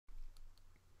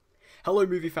Hello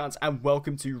movie fans and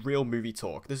welcome to Real Movie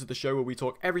Talk. This is the show where we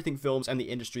talk everything films and the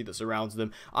industry that surrounds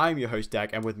them. I'm your host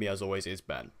Dec and with me as always is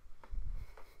Ben.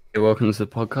 Hey, welcome to the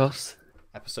podcast.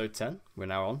 Episode 10, we're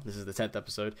now on. This is the 10th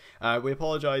episode. We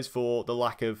apologise for the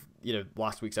lack of,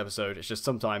 last week's episode. It's just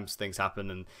sometimes things happen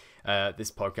and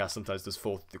this podcast sometimes does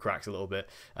fall through the cracks a little bit,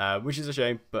 which is a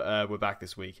shame, but we're back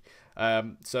this week.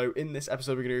 So in this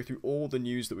episode, we're going to go through all the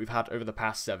news that we've had over the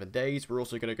past 7 days. We're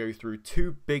also going to go through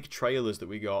two big trailers that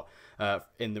we got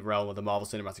in the realm of the Marvel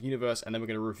Cinematic Universe, and then we're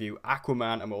going to review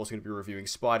Aquaman, and we're also going to be reviewing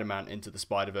Spider-Man Into the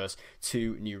Spider-Verse,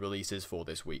 two new releases for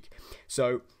this week.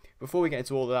 So before we get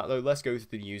into all of that, though, let's go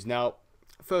through the news. Now,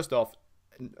 first off,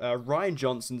 Rian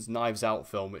Johnson's Knives Out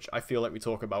film, which I feel like we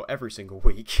talk about every single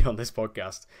week on this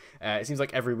podcast. It seems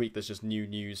like every week there's just new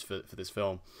news for this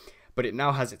film. But it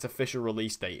now has its official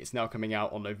release date. It's now coming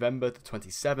out on November the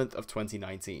 27th of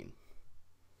 2019.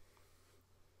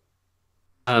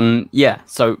 Yeah,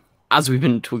 so as we've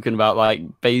been talking about, like,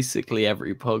 basically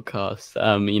every podcast,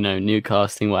 new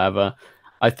casting, whatever,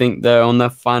 I think they're on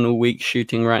their final week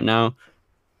shooting right now.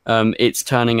 It's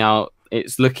turning out,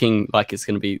 it's looking like it's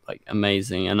going to be like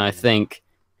amazing, and I think,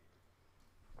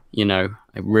 a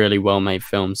really well-made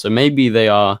film. So maybe they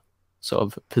are sort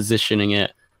of positioning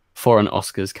it for an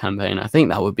Oscars campaign. I think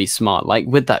that would be smart. Like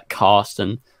with that cast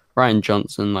and Rian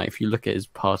Johnson, like if you look at his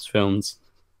past films,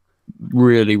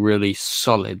 really, really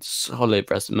solid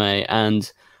resume,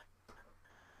 and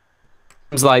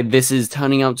it's like this is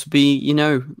turning out to be,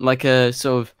 like a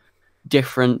sort of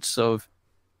different sort of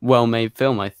well-made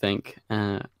film, I think.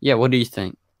 What do you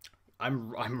think?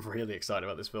 I'm really excited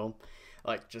about this film.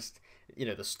 Like, just,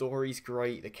 the story's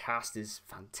great, the cast is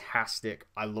fantastic.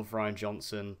 I love Rian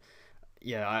Johnson.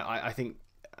 Yeah, I think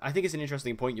it's an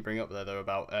interesting point you bring up there, though,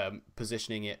 about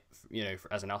positioning it,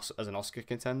 as an Oscar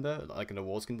contender, like an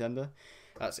awards contender.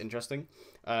 That's interesting.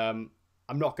 I'm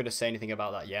not going to say anything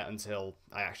about that yet until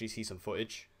I actually see some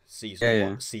footage, see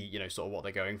sort of what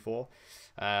they're going for.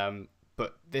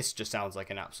 But this just sounds like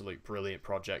an absolute brilliant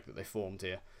project that they formed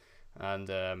here,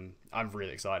 and I'm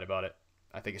really excited about it.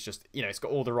 I think it's just, it's got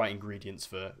all the right ingredients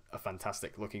for a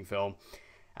fantastic looking film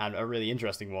and a really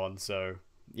interesting one. So,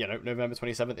 November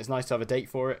 27th, it's nice to have a date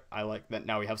for it. I like that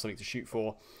now we have something to shoot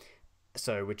for.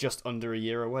 So we're just under a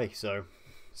year away, so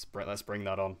let's bring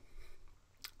that on.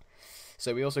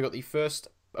 So we also got the first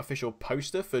official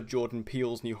poster for Jordan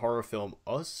Peele's new horror film,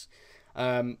 Us.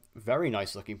 Very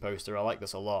nice looking poster. I like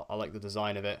this a lot. I like the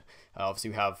design of it. Obviously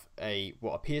we have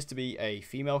what appears to be a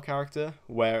female character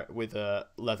with a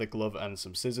leather glove and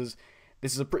some scissors.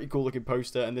 This is a pretty cool looking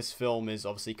poster, and this film is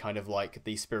obviously kind of like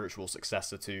the spiritual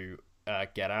successor to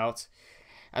Get Out,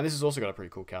 and this has also got a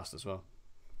pretty cool cast as well.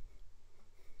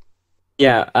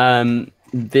 Yeah,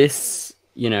 this,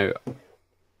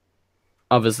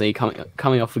 obviously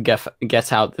coming off of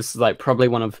Get Out, this is like probably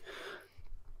one of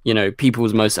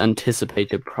people's most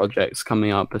anticipated projects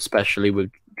coming up, especially with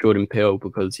Jordan Peele,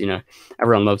 because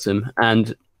everyone loves him,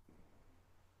 and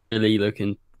really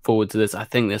looking forward to this. I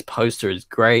think this poster is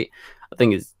great. I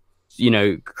think it's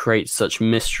creates such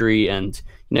mystery, and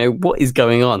what is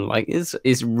going on. Like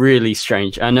it's really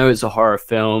strange. I know it's a horror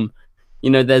film.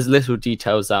 There's little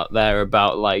details out there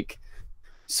about like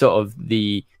sort of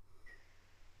the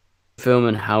film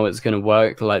and how it's going to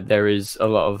work. Like there is a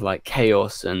lot of like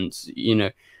chaos, and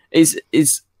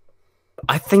is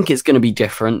I think it's going to be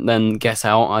different than Get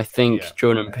Out. I think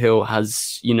Jordan Peele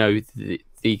has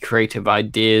the creative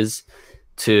ideas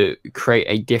to create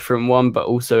a different one, but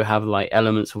also have like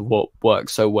elements of what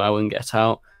works so well in Get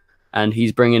Out. And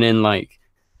he's bringing in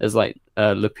there's Lupita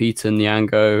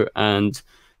Nyong'o and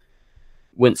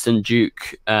Winston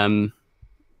Duke. Is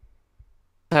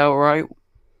that right?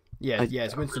 Yeah,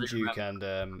 it's Winston Duke and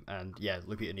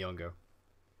Lupita Nyong'o.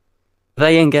 Are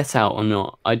they in Get Out or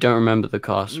not? I don't remember the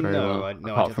cast very well.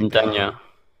 Apart from Danya.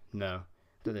 No, I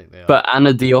don't think they are. But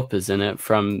Anna Diop is in it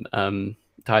from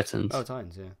Titans. Oh,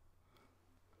 Titans, yeah.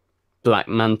 Black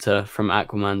Manta from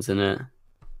Aquaman's in it.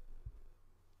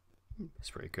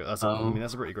 That's pretty good. That's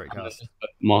a pretty great cast.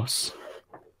 Moss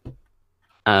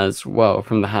as well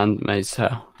from The Handmaid's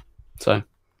Tale. So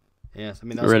yes,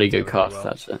 that's a really good cast. Well.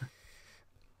 That's it.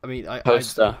 I mean,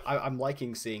 Poster. I'm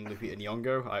liking seeing Lupita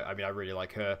Nyong'o. I really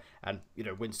like her, and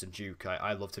Winston Duke.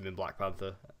 I loved him in Black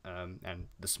Panther, and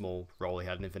the small role he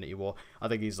had in Infinity War. I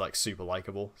think he's like super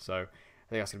likable. So I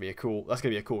think that's gonna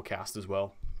be a cool cast as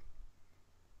well.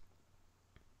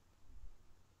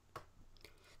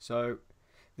 So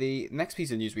the next piece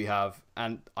of news we have,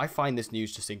 and I find this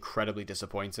news just incredibly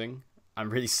disappointing. I'm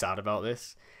really sad about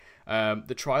this.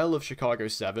 The Trial of Chicago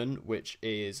 7, which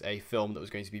is a film that was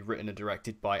going to be written and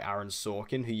directed by Aaron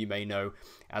Sorkin, who you may know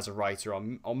as a writer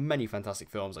on many fantastic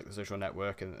films like The Social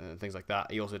Network and things like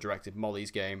that. He also directed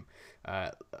Molly's Game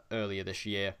earlier this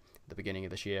year, the beginning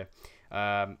of this year.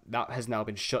 That has now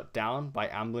been shut down by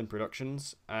Amblin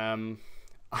Productions. I'm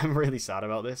really sad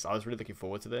about this. I was really looking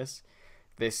forward to this.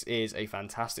 This is a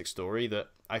fantastic story that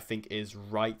I think is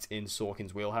right in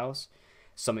Sorkin's wheelhouse.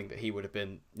 Something that he would have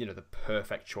been, the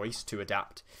perfect choice to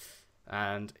adapt.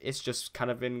 And it's just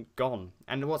kind of been gone.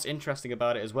 And what's interesting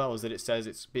about it as well is that it says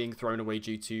it's being thrown away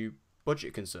due to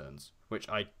budget concerns, which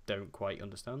I don't quite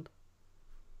understand.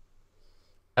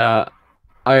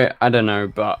 I don't know,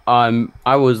 but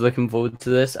I was looking forward to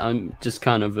this. I'm just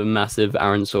kind of a massive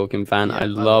Aaron Sorkin fan. Yeah, I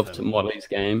love loved him. Molly's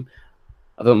Game.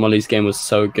 I thought Molly's Game was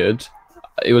so good.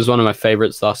 It was one of my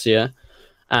favorites last year,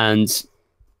 and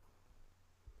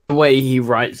the way he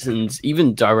writes and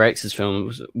even directs his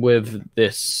films with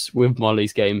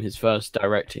Molly's Game, his first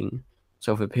directing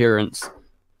sort of appearance.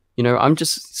 I'm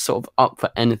just sort of up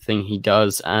for anything he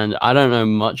does, and I don't know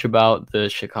much about the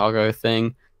Chicago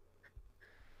thing.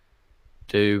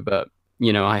 But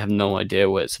I have no idea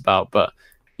what it's about, but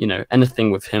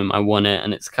anything with him I want it,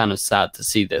 and it's kind of sad to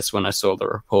see this when I saw the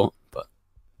report. But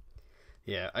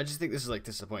yeah, I just think this is like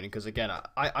disappointing because again,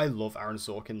 I love Aaron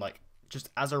Sorkin. Like, just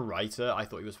as a writer, I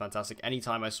thought he was fantastic.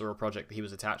 Anytime I saw a project that he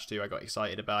was attached to, I got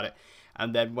excited about it.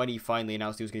 And then when he finally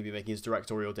announced he was going to be making his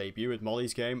directorial debut with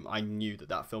Molly's Game, I knew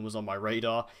that film was on my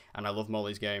radar, and I love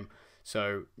Molly's Game.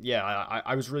 So yeah,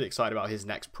 I was really excited about his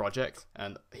next project,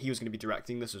 and he was going to be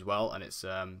directing this as well, and it's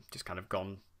just kind of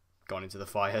gone into the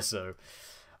fire. So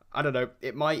I don't know,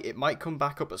 it might come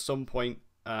back up at some point.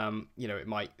 It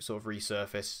might sort of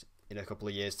resurface in a couple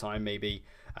of years' time, maybe.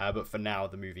 But for now,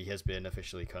 the movie has been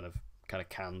officially kind of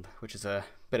canned, which is a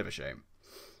bit of a shame.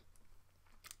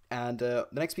 And the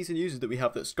next piece of news is that we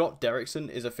have that Scott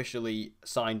Derrickson is officially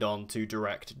signed on to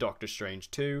direct Doctor Strange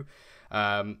 2.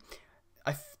 I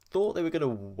thought they were going to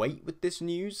wait with this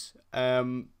news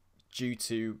due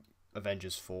to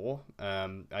Avengers 4.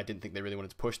 I didn't think they really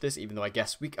wanted to push this, even though I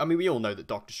guess we all know that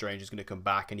Doctor Strange is going to come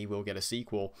back and he will get a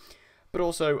sequel. But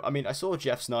also, I saw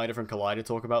Jeff Snyder from Collider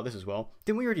talk about this as well.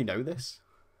 Didn't we already know this?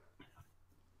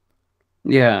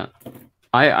 yeah,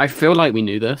 I feel like we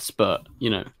knew this, but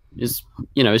it's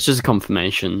just a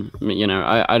confirmation.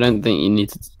 I don't think you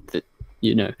need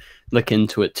to look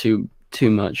into it too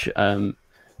much.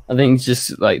 I think it's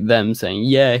just like them saying,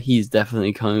 yeah, he's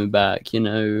definitely coming back.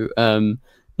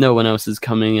 No one else is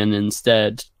coming in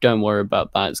instead. Don't worry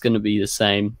about that. It's going to be the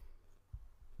same.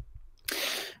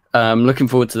 Looking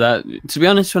forward to that. To be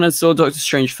honest, when I saw Doctor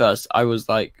Strange first, I was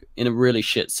like in a really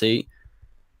shit seat.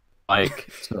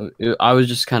 So I was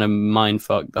just kind of mind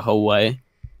fucked the whole way,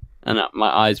 and my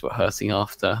eyes were hurting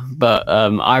after. But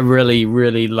I really,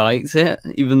 really liked it,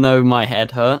 even though my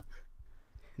head hurt.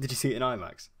 Did you see it in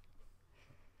IMAX?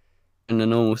 In the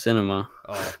normal cinema.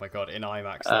 Oh my god, in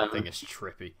IMAX, that thing is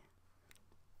trippy.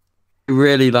 I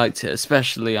really liked it,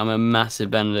 especially I'm a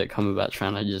massive Benedict Cumberbatch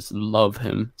fan. I just love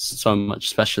him so much,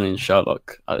 especially in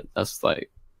Sherlock. That's like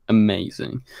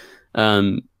amazing.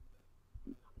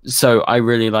 So I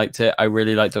really liked it. I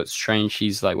really liked Doctor Strange.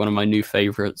 He's like one of my new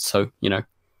favorites. So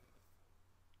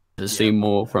to see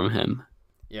more from him.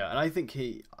 Yeah, and I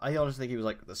honestly think he was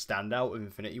like the standout of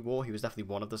Infinity War. He was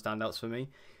definitely one of the standouts for me.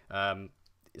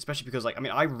 Especially because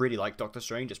I really like Doctor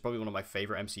Strange. It's probably one of my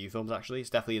favorite MCU films. Actually, it's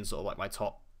definitely in sort of like my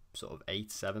top sort of 8,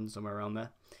 7, somewhere around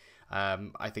there.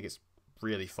 I think it's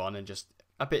really fun and just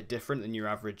a bit different than your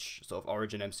average sort of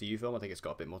origin MCU film. I think it's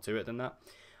got a bit more to it than that.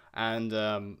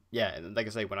 And yeah, like I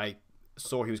say, when I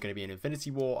saw he was going to be in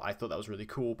Infinity War, I thought that was really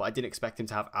cool, but I didn't expect him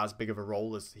to have as big of a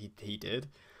role as he did.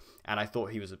 And I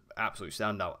thought he was an absolute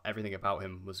standout. Everything about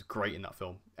him was great in that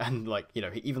film. And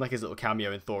even like his little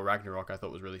cameo in Thor Ragnarok, I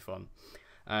thought was really fun.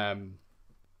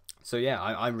 So yeah,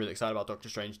 I'm really excited about Doctor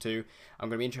Strange 2. I'm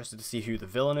going to be interested to see who the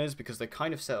villain is, because they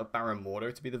kind of set up Baron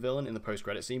Mordo to be the villain in the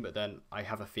post-credit scene, but then I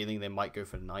have a feeling they might go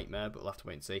for Nightmare, but we'll have to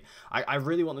wait and see. I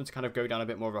really want them to kind of go down a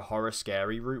bit more of a horror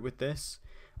scary route with this,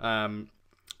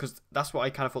 because that's what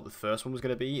I kind of thought the first one was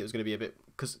going to be. It was going to be a bit,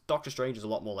 because Doctor Strange is a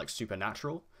lot more like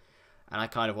supernatural, and I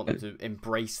kind of want them to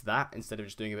embrace that instead of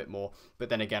just doing a bit more. But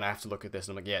then again, I have to look at this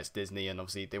and I'm like, yeah, it's Disney, and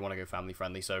obviously they want to go family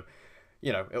friendly, so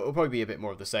it'll probably be a bit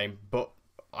more of the same, but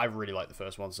I really like the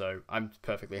first one, so I'm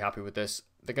perfectly happy with this.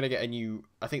 They're going to get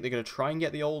I think they're going to try and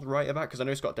get the old writer back, because I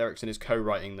know Scott Derrickson is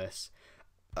co-writing this,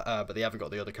 but they haven't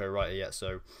got the other co-writer yet, so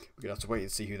we're going to have to wait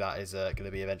and see who that is going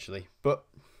to be eventually. But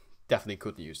definitely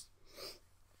good news.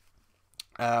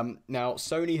 Now,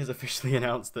 Sony has officially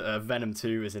announced that Venom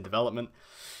 2 is in development.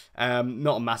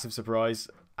 Not a massive surprise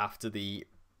after the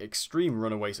extreme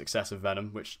runaway success of Venom,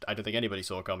 which I don't think anybody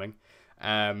saw coming.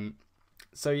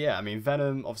 So yeah, I mean,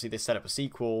 Venom, obviously they set up a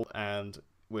sequel, and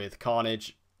with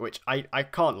Carnage, which I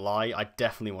can't lie, I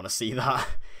definitely want to see that.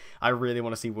 I really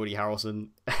want to see Woody Harrelson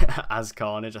as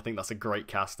Carnage. I think that's a great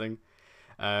casting.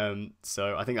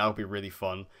 So I think that would be really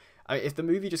fun. If the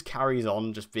movie just carries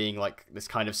on just being like this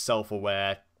kind of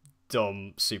self-aware,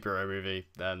 dumb superhero movie,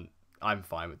 then I'm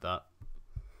fine with that.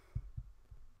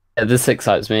 Yeah, this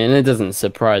excites me, and it doesn't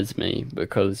surprise me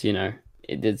because, you know,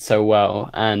 it did so well,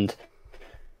 and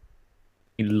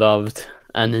you loved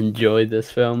and enjoyed this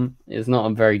film. It's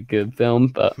not a very good film,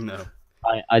 but No.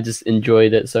 I just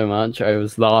enjoyed it so much. I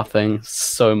was laughing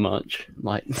so much,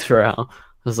 like, throughout.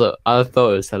 I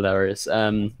thought it was hilarious.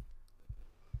 And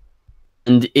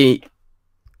it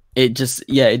just,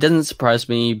 yeah, it doesn't surprise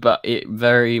me, but it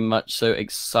very much so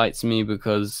excites me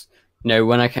because, you know,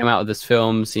 when I came out of this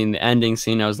film, seeing the ending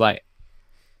scene, I was like,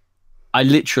 I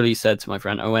literally said to my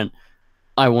friend, I went,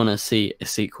 I want to see a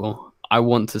sequel. I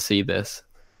want to see this.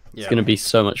 It's going to be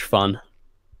so much fun.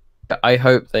 I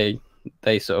hope they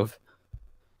sort of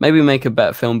maybe make a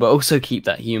better film, but also keep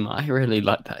that humor. I really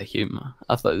like that humor.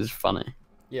 I thought it was funny.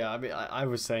 Yeah, I mean, I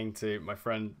was saying to my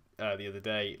friend the other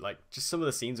day, like, just some of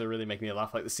the scenes are really making me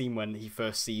laugh. Like the scene when he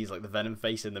first sees like the Venom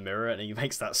face in the mirror and he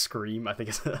makes that scream. I think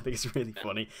it's really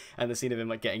funny. And the scene of him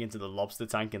like getting into the lobster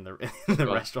tank in the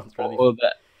restaurant's really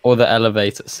funny. Or the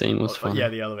elevator scene was fun. Yeah,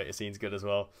 the elevator scene's good as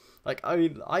well. Like, I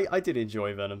mean, I did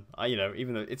enjoy Venom. You know,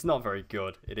 even though it's not very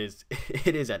good, it is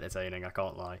entertaining. I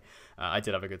can't lie. I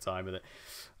did have a good time with it.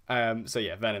 So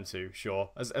yeah, Venom 2, sure.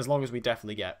 As long as we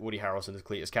definitely get Woody Harrelson as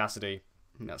Cletus Cassidy,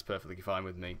 that's perfectly fine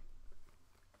with me.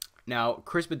 Now,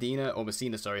 Chris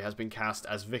Messina, sorry, has been cast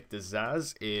as Victor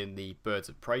Zsasz in the Birds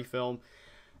of Prey film.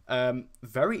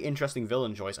 Very interesting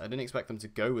villain choice. I didn't expect them to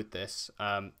go with this.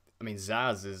 I mean,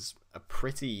 Zsasz is a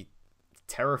pretty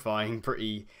terrifying,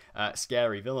 pretty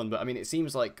scary villain, but I mean, it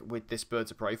seems like with this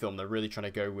Birds of Prey film, they're really trying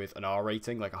to go with an R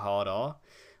rating, like a hard R,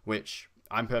 which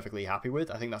I'm perfectly happy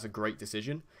with. I think that's a great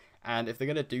decision. And if they're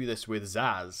going to do this with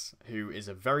Zsasz, who is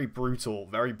a very brutal,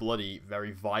 very bloody,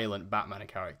 very violent Batman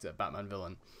Batman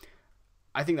villain,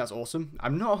 I think that's awesome.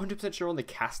 I'm not 100% sure on the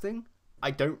casting.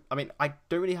 I don't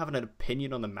really have an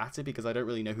opinion on the matter because I don't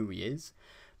really know who he is,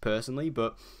 personally,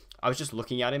 but I was just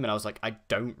looking at him and I was like, I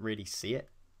don't really see it.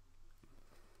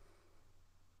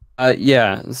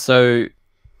 Yeah, so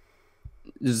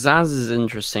Zsasz is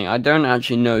interesting. I don't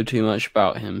actually know too much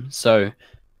about him, so,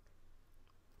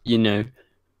 you know,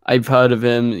 I've heard of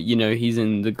him. You know, he's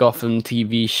in the Gotham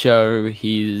TV show.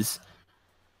 He's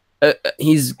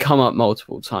come up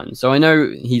multiple times, so I know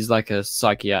he's like a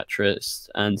psychiatrist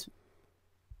and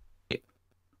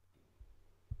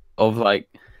of like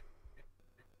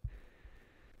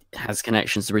has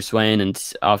connections to Bruce Wayne,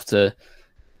 and after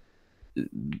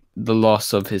the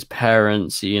loss of his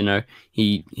parents, you know,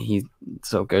 he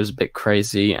sort of goes a bit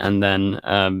crazy, and then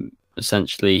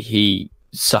essentially he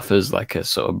suffers like a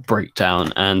sort of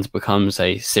breakdown and becomes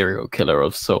a serial killer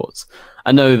of sorts.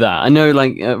 I know that. I know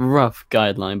like a rough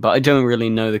guideline, but I don't really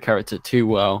know the character too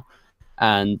well.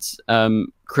 And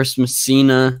Chris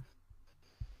Messina,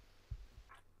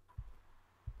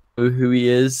 who he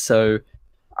is, so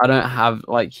I don't have,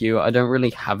 like you, I don't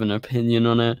really have an opinion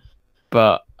on it,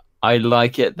 but I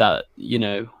like it that, you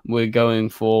know, we're going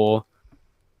for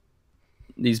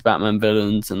these Batman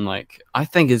villains, and like I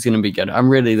think it's going to be good. I'm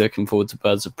really looking forward to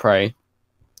Birds of Prey.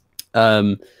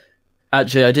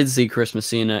 Actually, I did see Chris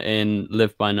Messina in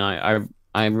Live by Night.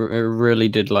 I really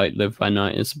did like Live by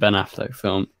Night. It's a Ben Affleck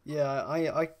film. Yeah,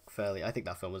 I think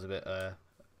that film was a bit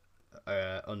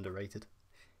underrated.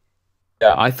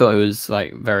 Yeah, I thought it was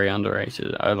like very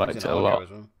underrated. I liked it a lot.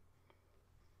 Well.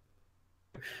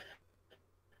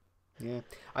 Yeah,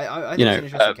 I think you know, it's an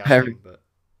interesting casting, but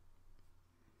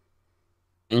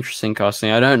interesting casting.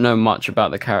 I don't know much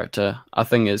about the character. I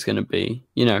think it's going to be,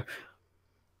 you know,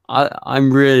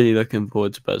 I'm really looking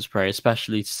forward to Birds of Prey,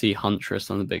 especially to see Huntress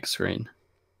on the big screen.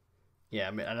 Yeah,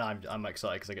 I mean, and I'm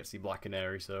excited because I get to see Black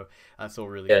Canary, so that's all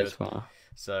really good. Well.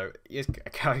 So it's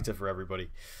a character for everybody.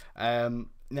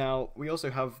 Now we also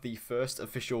have the first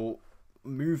official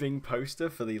moving poster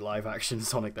for the live-action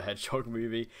Sonic the Hedgehog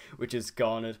movie, which has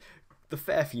garnered the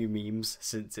fair few memes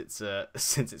since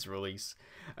its release.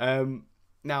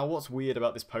 Now, what's weird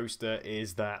about this poster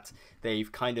is that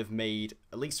they've kind of made,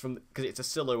 at least from, because it's a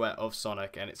silhouette of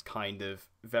Sonic and it's kind of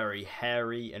very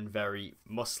hairy and very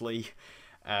muscly.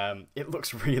 It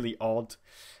looks really odd.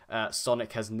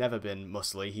 Sonic has never been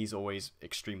muscly. He's always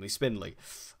extremely spindly.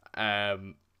 But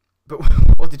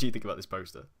what did you think about this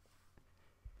poster?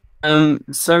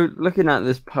 So looking at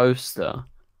this poster,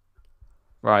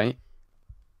 right?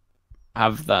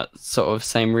 have that sort of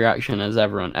same reaction as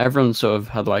everyone. Everyone sort of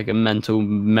had like a mental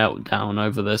meltdown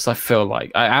over this. I feel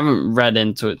like I haven't read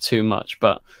into it too much,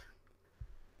 but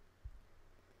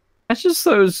I just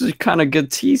thought it was a kind of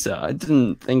good teaser. I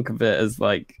didn't think of it as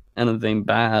like anything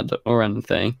bad or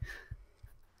anything.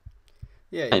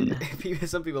 Yeah, And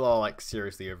some people are like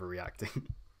seriously overreacting.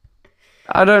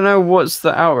 I don't know what's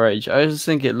the outrage. I just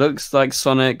think it looks like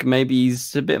Sonic. Maybe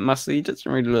he's a bit muscly. He doesn't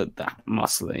really look that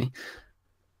muscly.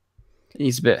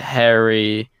 He's a bit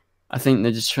hairy. I think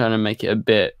they're just trying to make it a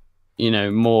bit,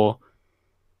 more.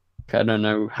 I don't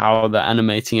know how they're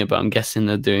animating it, but I'm guessing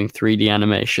they're doing 3D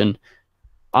animation.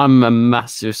 I'm a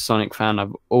massive Sonic fan.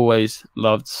 I've always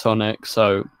loved Sonic,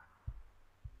 so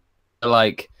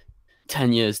like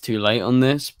 10 years too late on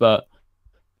this, but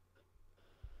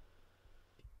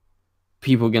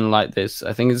people are gonna like this.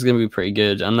 I think it's gonna be pretty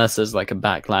good, unless there's like a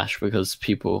backlash because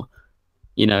people,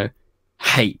 you know,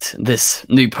 hate this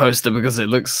new poster because it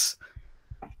looks,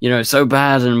 so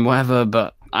bad and whatever.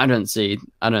 But I don't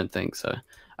think so.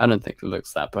 I don't think it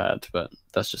looks that bad, but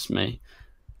that's just me.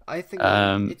 I think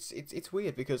Um, it's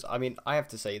weird because I mean I have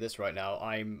to say this right now.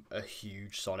 I'm a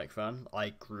huge Sonic fan. I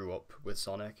grew up with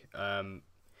Sonic,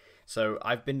 so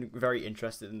I've been very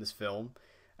interested in this film.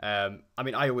 I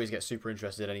mean I always get super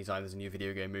interested anytime there's a new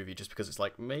video game movie, just because it's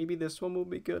like maybe this one will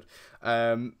be good.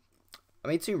 I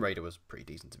mean Tomb Raider was pretty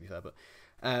decent to be fair, but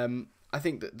I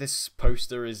think that this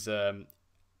poster is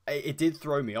it did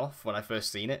throw me off when I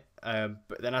first seen it.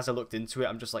 But then as I looked into it,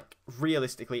 I'm just like,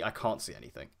 realistically, I can't see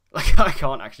anything. Like I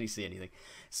can't actually see anything.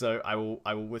 So I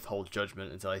will withhold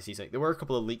judgment until I see something. There were a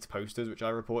couple of leaked posters which I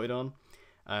reported on,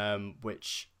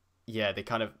 which yeah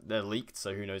they're leaked,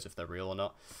 so who knows if they're real or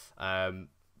not.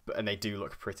 And they do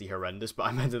look pretty horrendous. But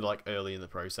I meant it like early in the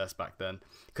process back then,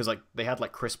 because like they had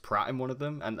like Chris Pratt in one of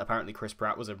them, and apparently Chris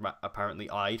Pratt was apparently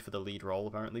eyed for the lead role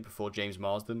apparently before James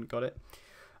Marsden got it.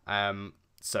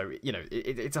 So,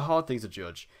 it's a hard thing to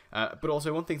judge. But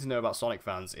also, one thing to know about Sonic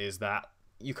fans is that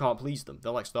you can't please them.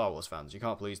 They're like Star Wars fans. You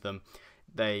can't please them.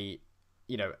 They,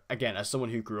 again, as someone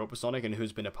who grew up with Sonic and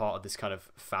who's been a part of this kind of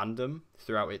fandom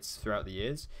throughout the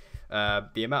years,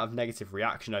 the amount of negative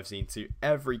reaction I've seen to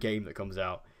every game that comes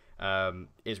out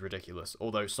is ridiculous.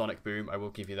 Although Sonic Boom, I will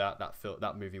give you that.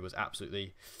 That movie was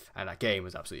absolutely, and that game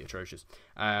was absolutely atrocious.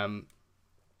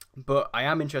 But I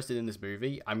am interested in this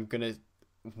movie. I'm gonna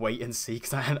wait and see,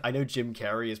 because I know Jim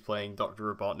Carrey is playing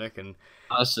Dr. Robotnik, and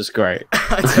that's just great.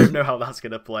 I don't know how that's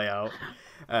gonna play out.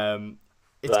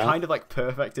 It's Yeah. kind of like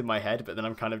perfect in my head, but then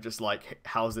I'm kind of just like,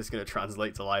 how's this gonna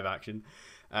translate to live action?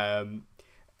 And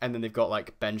then they've got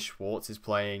like Ben Schwartz is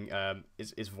playing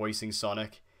is voicing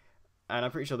Sonic, and I'm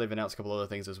pretty sure they've announced a couple other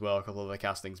things as well, a couple other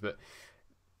castings. But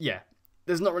yeah,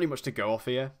 there's not really much to go off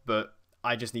here, but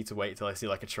I just need to wait till I see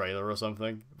like a trailer or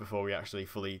something before we actually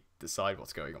fully decide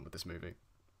what's going on with this movie.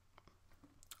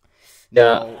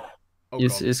 Yeah, Now, oh,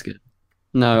 it's gone. it's good.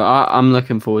 No, I'm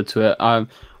looking forward to it.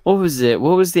 What was it?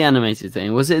 What was the animated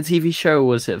thing? Was it a TV show or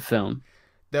was it a film?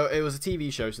 It was a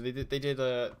TV show, so they did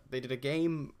a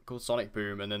game called Sonic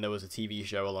Boom, and then there was a TV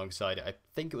show alongside it. I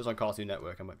think it was on Cartoon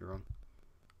Network. I might be wrong.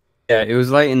 Yeah, it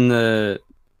was like in the,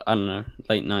 I don't know,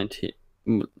 late 90s.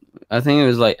 I think it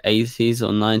was like 80s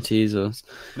or 90s or.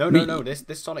 No, no, no. We,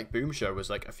 This Sonic Boom show was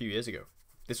like a few years ago.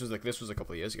 This was a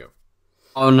couple of years ago.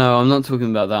 oh no, I'm not talking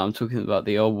about that. I'm talking about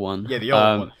the old one. Yeah, the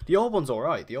old one. The old one's all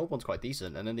right. The old one's quite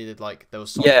decent. And then they did like there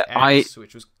was Sonic Yeah, X,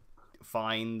 which was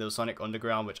fine. There was Sonic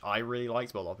Underground, which I really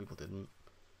liked, but a lot of people didn't.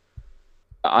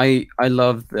 I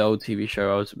loved the old TV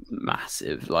show. I was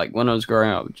massive. Like when I was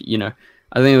growing up,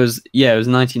 I think it was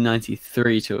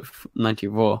 1993 to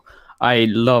 94. I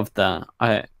loved that.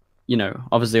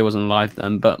 Obviously I wasn't live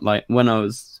then, but like when I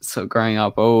was sort of growing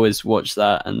up, I always watched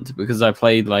that, and because I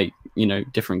played like,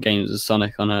 different games of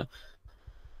Sonic on it.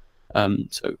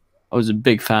 So I was a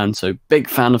big fan. So big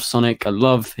fan of Sonic. I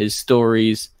love his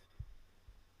stories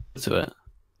to it.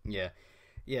 Yeah,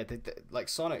 yeah. Like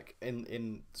Sonic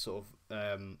in sort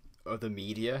of other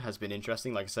media has been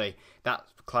interesting. Like I say, that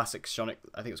classic Sonic,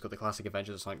 I think it was called the Classic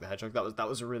Adventures of Sonic the Hedgehog. That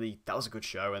was a good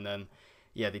show. And then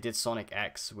yeah, they did Sonic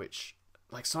X, which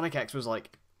like Sonic X was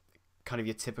like kind of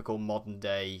your typical modern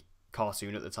day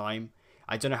cartoon at the time.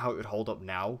 I don't know how it would hold up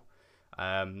now,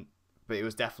 but it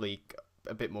was definitely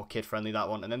a bit more kid friendly, that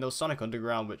one. And then there was Sonic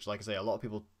Underground, which like I say, a lot of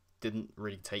people didn't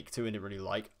really take to and didn't really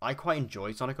like. I quite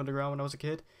enjoyed Sonic Underground when I was a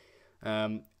kid.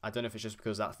 I don't know if it's just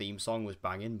because that theme song was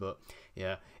banging, but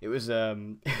yeah, it was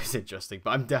it was interesting.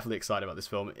 But I'm definitely excited about this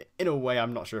film. In a way,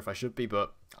 I'm not sure if I should be,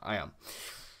 but I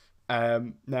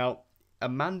am. Now,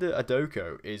 Amanda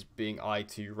Adoko is being eyed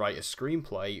to write a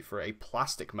screenplay for a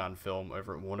Plastic Man film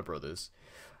over at Warner Brothers.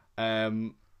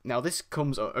 Now this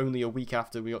comes only a week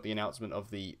after we got the announcement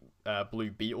of the Blue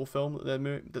Beetle film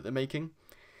that they're making,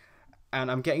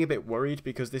 and I'm getting a bit worried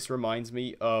because this reminds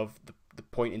me of the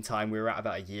point in time we were at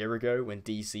about a year ago when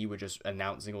DC were just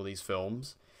announcing all these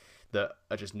films that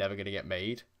are just never going to get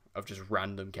made of just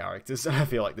random characters, and I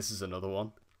feel like this is another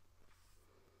one.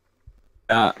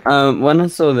 When I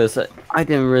saw this, I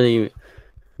didn't really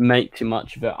make too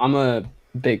much of it. I'm a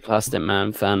big Plastic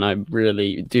Man fan. I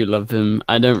really do love him.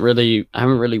 I haven't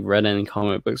really read any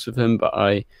comic books with him, but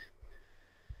I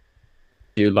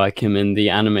do like him in the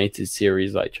animated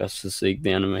series, like Justice League,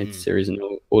 the animated series, and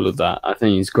all of that. I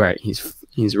think he's great.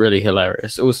 He's really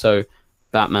hilarious. Also,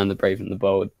 Batman: The Brave and the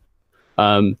Bold.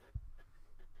 But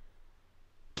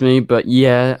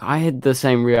yeah, I had the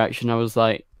same reaction. I was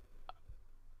like,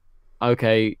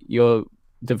 okay, you're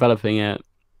developing it.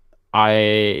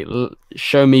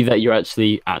 Show me that you're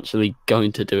actually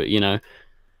going to do it.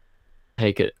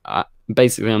 Take it.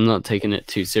 Basically, I'm not taking it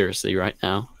too seriously right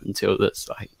now until there's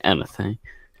like anything.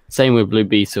 Same with Blue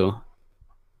Beetle.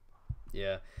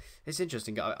 Yeah, it's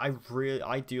interesting.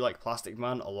 I do like Plastic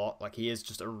Man a lot. Like he is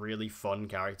just a really fun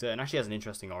character, and actually has an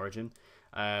interesting origin.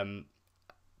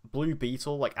 Blue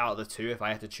Beetle, like out of the two, if I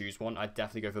had to choose one, I'd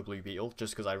definitely go for Blue Beetle,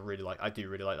 just because I do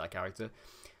really like that character.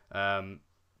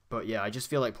 But yeah, I just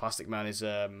feel like Plastic Man is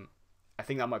I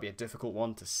think that might be a difficult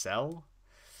one to sell.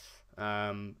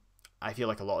 I feel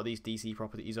like a lot of these DC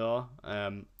properties are. I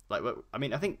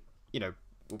mean, I think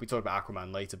we'll be talking about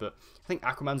Aquaman later, but I think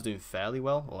Aquaman's doing fairly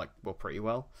well, or pretty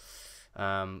well.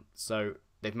 So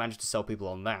they've managed to sell people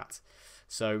on that.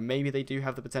 So maybe they do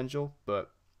have the potential, but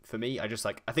for me, I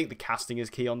think the casting is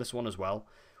key on this one as well.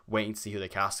 Waiting to see who they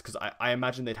cast, because I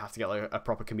imagine they'd have to get like a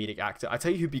proper comedic actor. I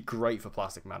tell you who'd be great for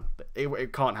Plastic Man.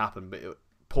 It can't happen, but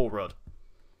Paul Rudd.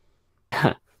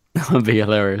 That would be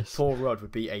hilarious. Paul Rudd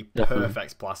would be a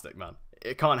perfect Plastic Man.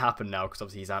 It can't happen now because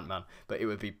obviously he's Ant-Man, but it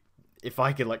would be, if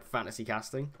I could like fantasy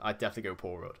casting, I'd definitely go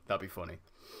Paul Rudd. That'd be funny.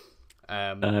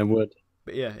 I would.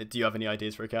 But yeah, do you have any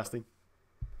ideas for a casting?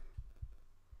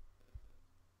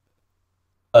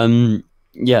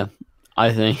 Yeah,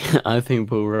 I think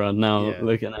Paul Rudd. Now Yeah.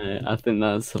 looking at it, I think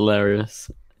that's hilarious.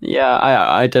 Yeah,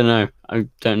 I don't know. I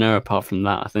don't know apart from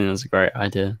that. I think that's a great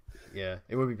idea. Yeah,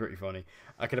 it would be pretty funny.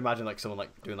 I could imagine like someone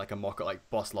like doing like a mock-up, like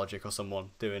Boss Logic or someone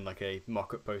doing like a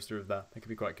mock-up poster of that. That could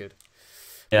be quite good.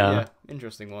 Yeah.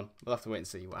 Interesting one. We'll have to wait and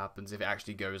see what happens if it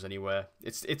actually goes anywhere.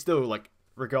 It's still like,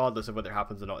 regardless of whether it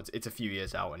happens or not, it's a few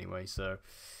years out anyway, so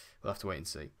we'll have to wait and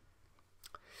see.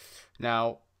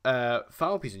 Now,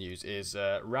 final piece of news is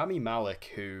Rami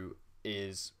Malek, who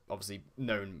is obviously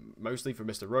known mostly for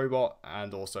Mr. Robot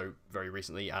and also very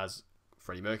recently as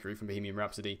Freddie Mercury from Bohemian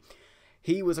Rhapsody.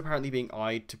 He was apparently being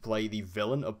eyed to play the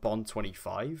villain of Bond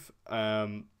 25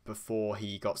 before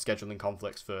he got scheduling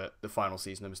conflicts for the final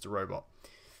season of Mr. Robot.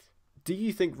 Do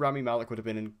you think Rami Malek would have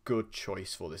been a good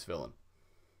choice for this villain?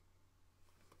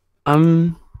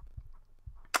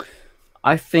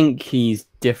 I think he's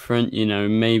different,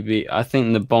 maybe I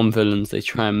think the Bond villains, they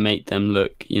try and make them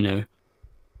look, the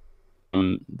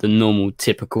normal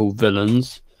typical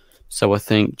villains. So I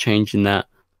think changing that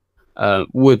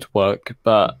would work,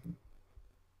 but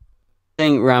I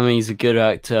think Rami's a good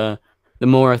actor. The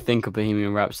more I think of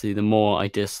Bohemian Rhapsody, the more I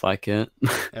dislike it,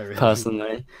 Really?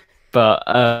 personally. But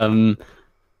I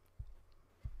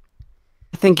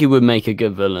think he would make a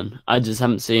good villain. I just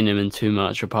haven't seen him in too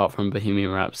much apart from Bohemian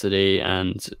Rhapsody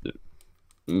and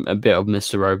a bit of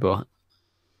Mr. Robot.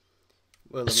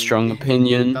 Well, Strong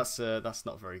opinion. That's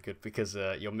not very good because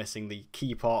you're missing the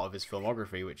key part of his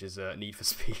filmography, which is Need for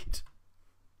Speed.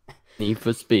 Need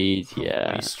for Speed,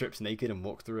 yeah. He strips naked and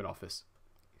walks through an office.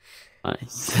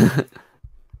 Nice.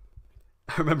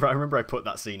 I remember I put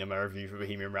that scene in my review for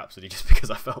Bohemian Rhapsody just because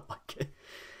I felt like it.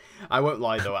 I won't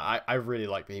lie though, I really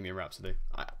like Bohemian Rhapsody.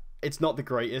 It's not the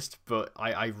greatest, but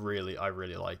I really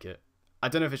like it. I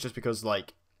don't know if it's just because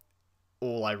like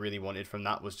all I really wanted from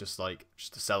that was just a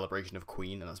celebration of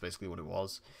Queen, and that's basically what it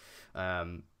was.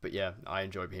 But yeah, I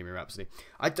enjoy Bohemian Rhapsody.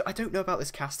 I don't know about this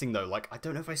casting though. Like, I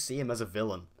don't know if I see him as a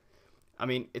villain. I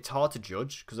mean, it's hard to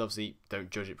judge because obviously don't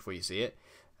judge it before you see it.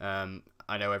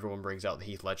 I know everyone brings out the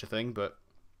Heath Ledger thing, but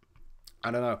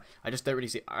I don't know. I just don't really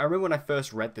see. I remember when I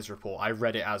first read this report, I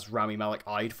read it as Rami Malek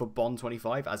eyed for Bond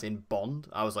 25, as in Bond.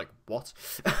 I was like, what?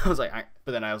 I was like,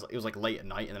 but then it was like late at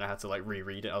night, and then I had to like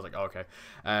reread it. I was like, oh, okay.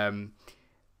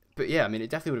 But yeah, I mean, it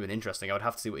definitely would have been interesting. I would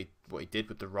have to see what he did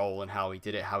with the role and how he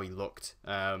did it, how he looked.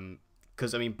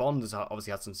 Because I mean, Bond has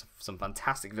obviously had some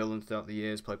fantastic villains throughout the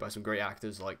years, played by some great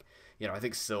actors. Like, I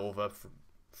think Silver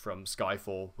from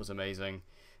Skyfall was amazing.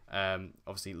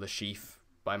 Obviously, Le Chiffre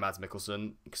by Mads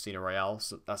Mikkelsen, Casino Royale.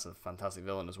 So that's a fantastic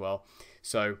villain as well.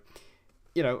 So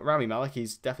you know, Rami Malek,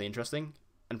 he's definitely interesting,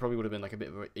 and probably would have been like a bit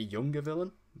of a younger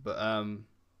villain. But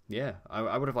yeah,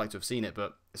 I would have liked to have seen it,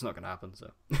 but it's not going to happen.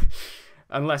 So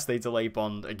unless they delay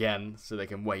Bond again, so they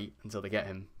can wait until they get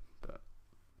him. But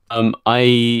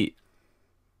I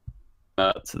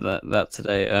that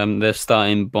today. They're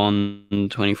starting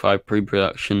Bond 25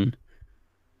 pre-production.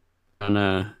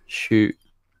 Gonna shoot.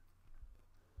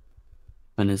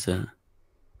 When is it?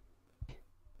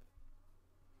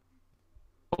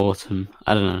 Autumn.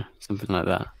 I don't know, something like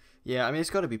that. yeah, I mean, it's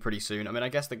got to be pretty soon. I mean, I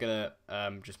guess they're gonna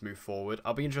just move forward.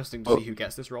 I'll be interested to see who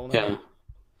gets this role now. Yeah,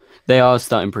 they are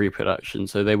starting pre-production,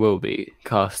 so they will be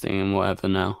casting and whatever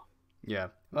now. Yeah,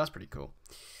 well, that's pretty cool.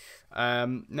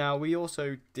 Now, we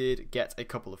also did get a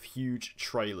couple of huge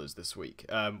trailers this week.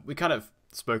 We kind of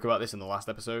spoke about this in the last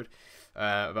episode,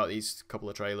 about these couple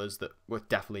of trailers that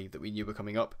we knew were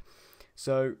coming up.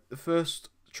 So, the first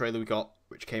trailer we got,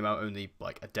 which came out only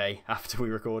like a day after we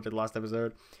recorded the last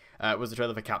episode, was the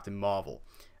trailer for Captain Marvel.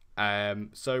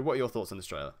 So, what are your thoughts on this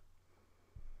trailer?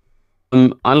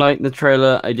 I liked the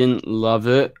trailer. I didn't love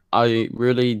it. I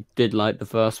really did like the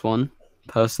first one,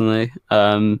 personally.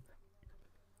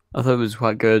 I thought it was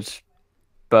quite good,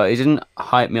 but it didn't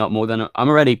hype me up more than I'm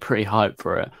already pretty hyped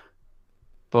for it.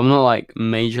 But I'm not like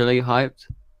majorly hyped.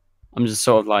 I'm just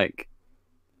sort of like,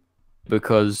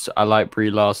 because I like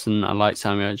Brie Larson, I like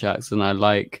Samuel L. Jackson, I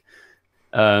like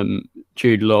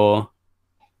Jude Law,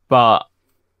 but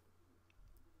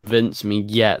convince me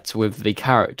yet with the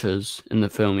characters in the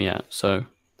film yet. So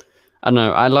I don't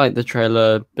know. I liked the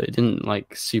trailer, but it didn't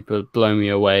like super blow me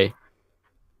away.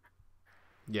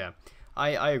 Yeah,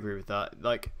 I agree with that.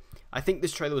 Like, I think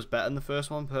this trailer was better than the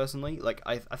first one, personally. Like,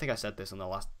 I think I said this on the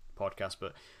last podcast,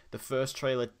 but the first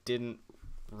trailer didn't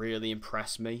really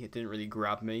impress me. It didn't really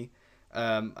grab me.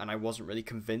 And I wasn't really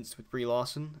convinced with Brie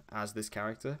Larson as this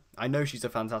character. I know she's a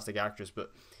fantastic actress,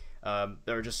 but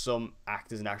there are just some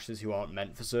actors and actresses who aren't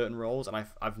meant for certain roles, and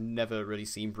I've never really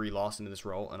seen Brie Larson in this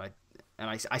role, and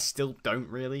I still don't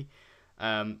really.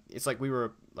 It's like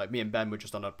me and Ben were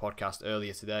just on a podcast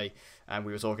earlier today, and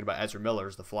we were talking about Ezra Miller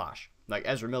as the Flash. Like,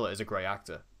 Ezra Miller is a great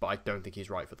actor, but I don't think he's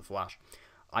right for the Flash.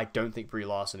 I don't think Brie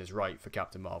Larson is right for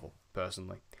Captain Marvel,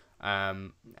 personally.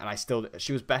 And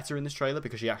she was better in this trailer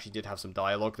because she actually did have some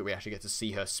dialogue that we actually get to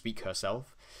see her speak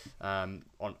herself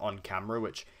on camera,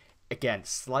 which, again,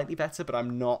 slightly better, but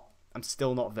I'm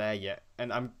still not there yet.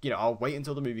 And I'll wait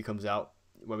until the movie comes out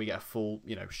when we get a full,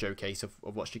 showcase of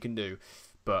what she can do,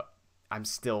 but I'm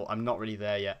not really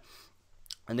there yet.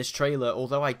 And this trailer,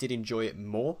 although I did enjoy it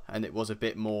more, and there was a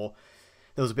bit more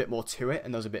to it,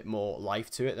 and there was a bit more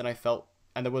life to it than I felt.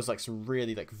 And there was like some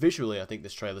really, like, visually, I think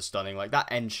this trailer's stunning. Like that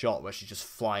end shot where she's just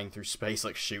flying through space,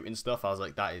 like shooting stuff. I was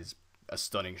like, that is a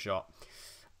stunning shot.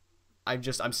 I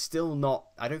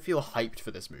don't feel hyped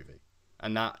for this movie.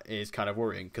 And that is kind of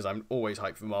worrying because I'm always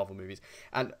hyped for Marvel movies.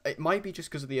 And it might be just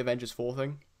because of the Avengers 4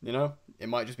 thing, It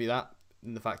might just be that,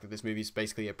 and the fact that this movie is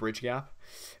basically a bridge gap.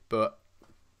 But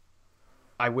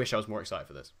I wish I was more excited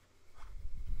for this.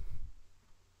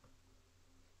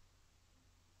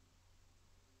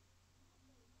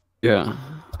 Yeah.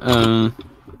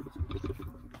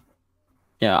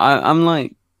 Yeah, I'm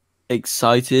like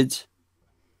excited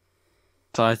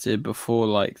before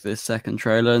like the second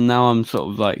trailer. Now I'm sort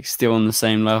of like still on the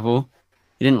same level.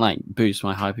 It didn't like boost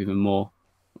my hype even more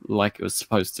like it was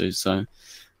supposed to. So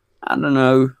I don't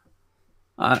know.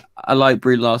 I like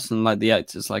Brie Larson, like the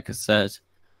actors, like I said.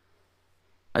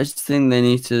 I just think they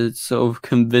need to sort of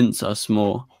convince us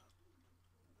more.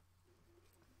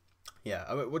 Yeah,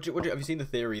 I mean, have you seen the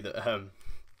theory that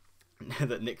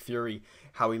that Nick Fury,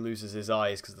 how he loses his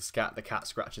eyes because the cat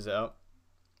scratches it out?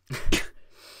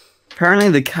 Apparently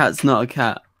the cat's not a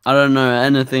cat. I don't know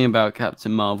anything about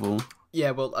Captain Marvel. Yeah,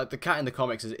 well, the cat in the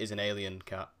comics is an alien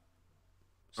cat.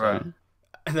 So, Right.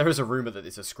 And there is a rumor that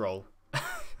it's a Skrull.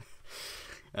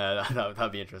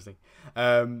 That'd be interesting.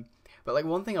 But like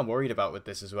one thing I'm worried about with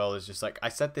this as well is just like I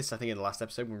said this I think in the last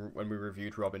episode when we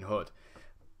reviewed Robin Hood,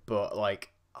 but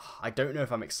like I don't know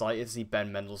if I'm excited to see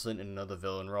Ben Mendelsohn in another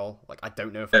villain role. Like I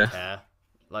don't know if I care.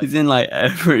 Like he's in like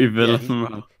every villain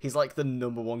role. He's like the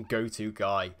 #1 go-to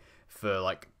guy for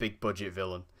like big budget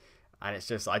villain, and it's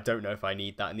just I don't know if I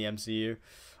need that in the MCU.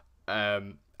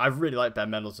 I really like Ben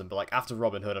Mendelsohn, but like after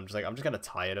Robin Hood, I'm just kind of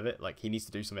tired of it. Like he needs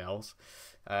to do something else.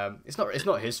 It's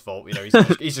not his fault,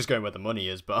 he's just going where the money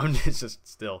is. But it's just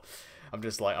still, I'm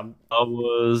just like I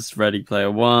was Ready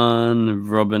Player One,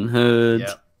 Robin Hood.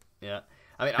 Yeah.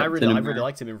 I mean, I really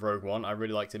liked him in Rogue One. I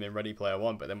really liked him in Ready Player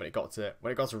One. But then when it got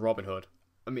to Robin Hood,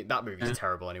 I mean that movie's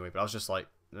terrible anyway. But I was just like,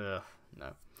 ugh, no.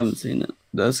 I haven't seen it.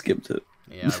 I skipped it.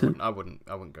 Yeah, I wouldn't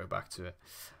go back to it.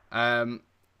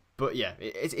 But yeah,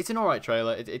 it's an alright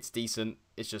trailer. It's decent.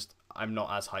 It's just I'm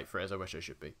not as hyped for it as I wish I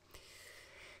should be.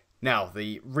 Now,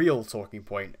 the real talking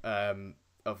point of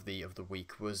the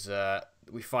week was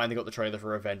we finally got the trailer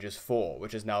for Avengers 4,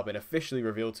 which has now been officially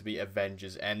revealed to be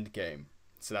Avengers Endgame.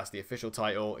 So that's the official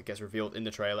title. It gets revealed in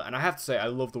the trailer. And I have to say, I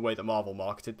love the way that Marvel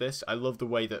marketed this. I love the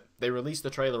way that they released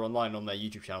the trailer online on their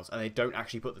YouTube channels, and they don't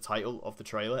actually put the title of the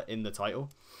trailer in the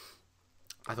title.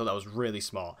 I thought that was really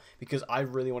smart, because I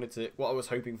really wanted to... What I was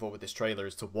hoping for with this trailer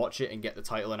is to watch it and get the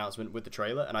title announcement with the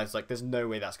trailer, and I was like, there's no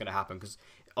way that's going to happen, because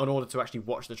in order to actually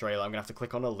watch the trailer, I'm going to have to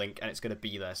click on a link, and it's going to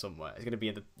be there somewhere. It's going to be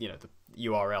in the, the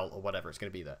URL or whatever, it's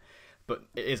going to be there. But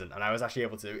it isn't, and I was actually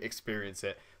able to experience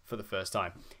it for the first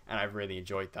time, and I really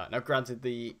enjoyed that. Now, granted,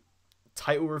 the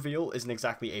title reveal isn't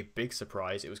exactly a big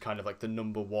surprise. It was kind of like the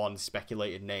 #1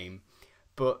 speculated name,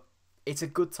 but it's a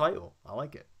good title. I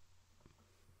like it.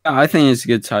 I think it's a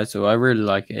good title. I really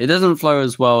like it. It doesn't flow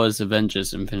as well as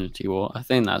Avengers Infinity War. I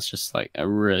think that's just like a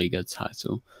really good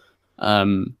title.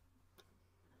 I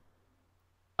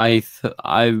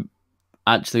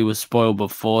actually was spoiled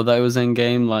before that it was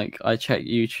Endgame. Like, I checked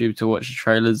YouTube to watch the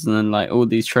trailers, and then like all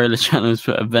these trailer channels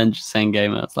for Avengers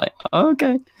Endgame, and I was like, oh,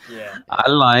 okay. Yeah.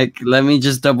 Let me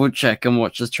just double check and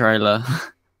watch the trailer.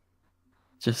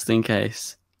 Just in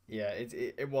case. Yeah,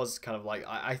 it was kind of like,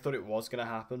 I thought it was going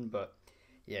to happen, but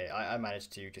yeah, I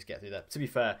managed to just get through that. To be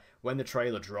fair, when the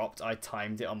trailer dropped, I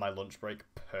timed it on my lunch break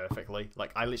perfectly.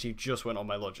 Like, I literally just went on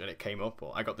my lunch and it came up,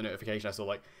 or I got the notification. I saw,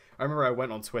 like, I remember I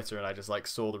went on Twitter and I just, like,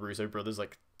 saw the Russo brothers,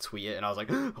 like, tweet it, and I was like,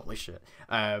 holy shit.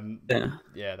 Yeah,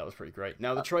 that was pretty great.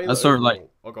 Now, the trailer... I saw it, like,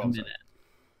 oh, go on, sorry.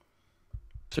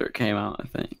 So it came out, I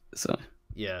think, so...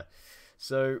 Yeah.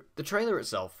 So, the trailer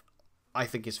itself, I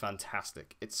think, is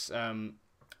fantastic. It's,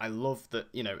 I love that,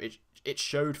 it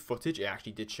showed footage. It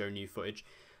actually did show new footage.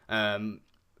 But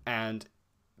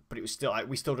it was still,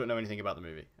 we still don't know anything about the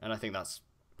movie, and I think that's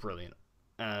brilliant.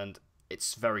 And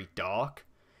it's very dark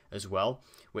as well,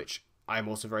 which I'm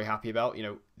also very happy about.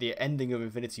 The ending of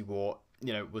Infinity War,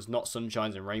 was not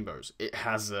sunshines and rainbows. It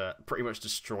has pretty much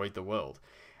destroyed the world,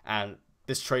 and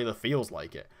this trailer feels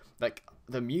like it. Like,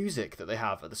 the music that they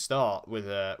have at the start with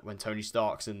when Tony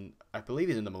Stark's in, I believe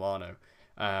he's in the Milano,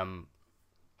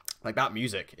 like, that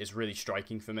music is really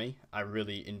striking for me. I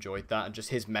really enjoyed that, and just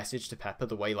his message to Pepper,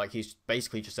 the way, like, he's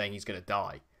basically just saying he's gonna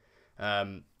die,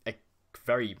 it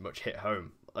very much hit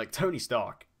home. Like, Tony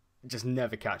Stark just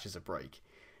never catches a break,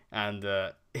 and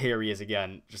here he is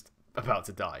again, just about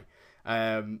to die.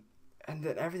 And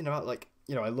then everything about, like,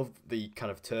 I love the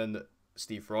kind of turn that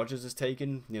Steve Rogers has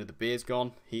taken. The beard's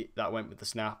gone. That went with the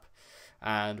snap.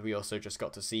 And we also just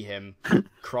got to see him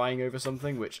crying over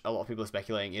something, which a lot of people are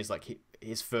speculating is like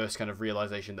his first kind of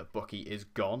realization that Bucky is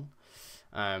gone,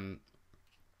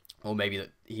 or maybe that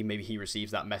he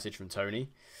receives that message from Tony.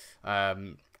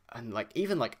 And like,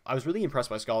 even like, I was really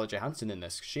impressed by Scarlett Johansson in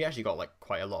this. She actually got like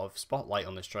quite a lot of spotlight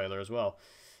on this trailer as well.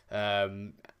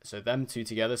 So them two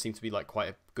together seem to be like quite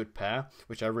a good pair,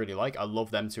 which I really like. I love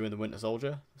them two in the Winter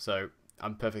Soldier. So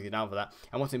I'm perfectly down for that.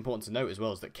 And what's important to note as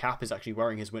well is that Cap is actually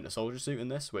wearing his Winter Soldier suit in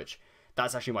this, which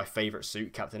that's actually my favourite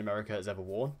suit Captain America has ever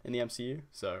worn in the MCU,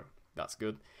 so that's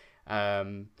good.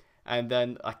 And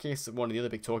then I guess one of the other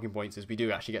big talking points is we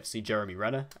do actually get to see Jeremy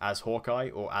Renner as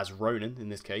Hawkeye, or as Ronan in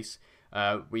this case.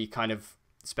 We kind of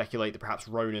speculate that perhaps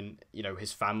Ronan,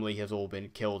 his family has all been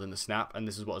killed in the snap, and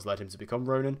this is what has led him to become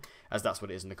Ronan, as that's what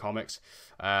it is in the comics.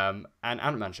 And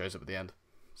Ant-Man shows up at the end.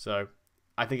 So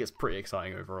I think it's pretty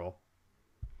exciting overall.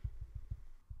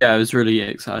 Yeah, it was really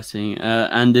exciting.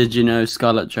 And did you know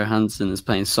Scarlett Johansson is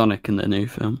playing Sonic in the new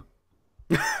film?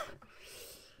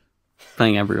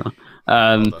 Playing everyone.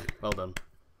 Well done.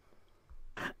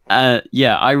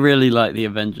 Yeah, I really like the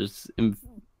Avengers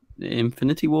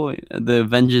Infinity War, the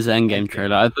Avengers Endgame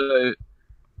trailer. I thought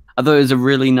it was a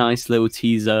really nice little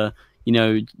teaser.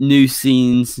 New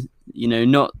scenes.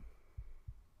 Not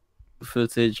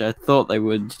footage. I thought they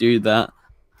would do that.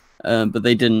 But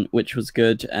they didn't, which was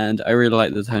good, and I really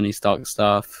like the Tony Stark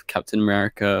stuff. Captain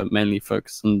America mainly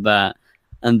focused on that,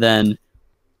 and then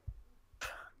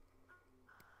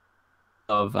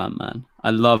love Ant-Man.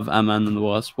 I love Ant-Man and the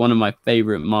Wasp, one of my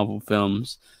favorite Marvel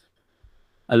films.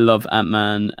 I love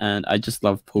Ant-Man, and I just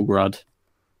love Paul Rudd.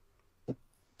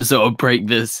 Sort of break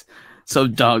this sort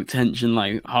of dark tension,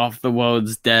 like half the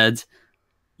world's dead,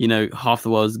 half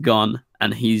the world's gone,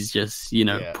 and he's just,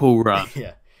 Paul Rudd.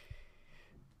 Yeah.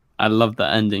 I love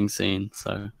that ending scene,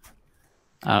 so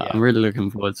I'm really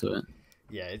looking forward to it.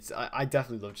 Yeah, I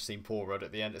definitely love seeing Paul Rudd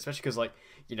at the end, especially because, like,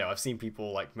 I've seen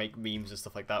people like make memes and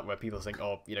stuff like that where people think,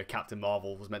 oh, Captain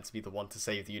Marvel was meant to be the one to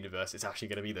save the universe. It's actually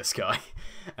going to be this guy,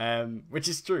 which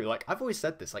is true. Like, I've always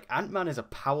said this. Like, Ant-Man is a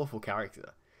powerful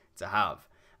character. to have.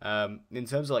 In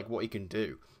terms of like what he can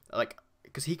do, like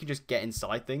because he can just get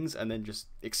inside things and then just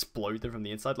explode them from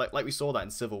the inside, like we saw that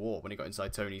in Civil War when he got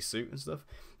inside Tony's suit and stuff.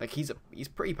 Like he's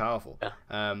pretty powerful.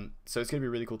 Yeah. So it's gonna be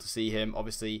really cool to see him.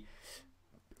 Obviously,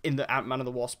 in the Ant-Man and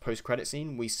the Wasp post-credit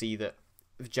scene, we see that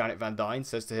Janet Van Dyne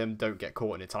says to him, "Don't get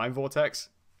caught in a time vortex."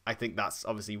 I think that's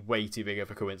obviously way too big of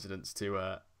a coincidence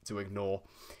to ignore.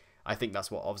 I think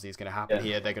that's what obviously is going to happen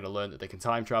here. They're going to learn that they can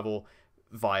time travel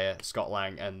via Scott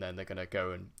Lang, and then they're going to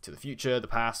go into the future, the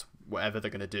past, whatever they're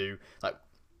going to do. Like,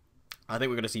 I think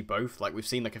we're going to see both. Like, we've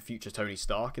seen like a future Tony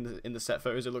Stark in the set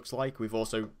photos. It looks like we've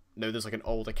also know there's like an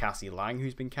older Cassie Lang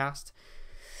who's been cast.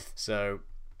 So,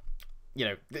 you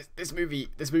know, this movie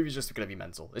is just going to be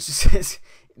mental. It's just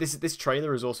this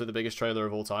trailer is also the biggest trailer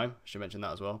of all time. I should mention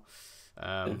that as well.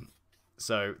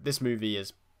 So this movie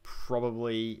is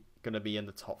probably going to be in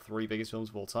the top 3 biggest films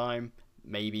of all time,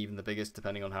 maybe even the biggest,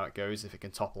 depending on how it goes, if it can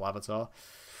topple Avatar.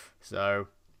 So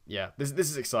yeah, this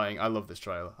is exciting. I love this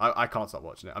trailer. I can't stop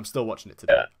watching it. I'm still watching it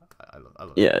today. Yeah. I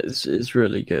love it. It's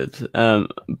really good.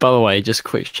 By the way, just a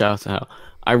quick shout out.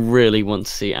 I really want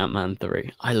to see Ant-Man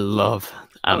 3. I love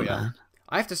Ant-Man. Oh, yeah.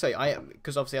 I have to say,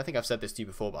 because obviously I think I've said this to you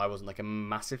before, but I wasn't like a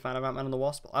massive fan of Ant-Man and the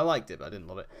Wasp. I liked it, but I didn't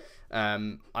love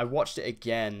it. I watched it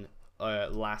again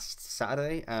last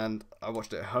Saturday, and I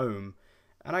watched it at home,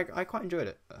 and I quite enjoyed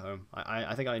it at home.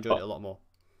 I think I enjoyed it a lot more.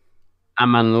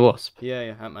 Ant-Man and the Wasp? Yeah,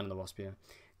 Ant-Man and the Wasp, yeah.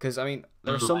 Because, I mean,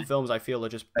 there are some films I feel are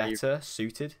just better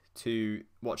suited to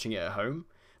watching it at home.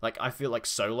 Like, I feel like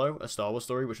Solo, A Star Wars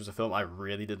Story, which was a film I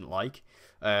really didn't like.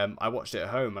 I watched it at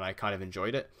home, and I kind of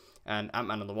enjoyed it. And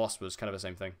Ant-Man and the Wasp was kind of the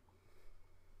same thing.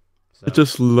 So. I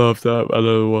just loved Ant-Man and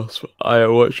the Wasp. I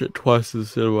watched it twice in the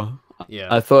cinema.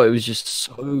 Yeah. I thought it was just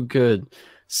so good.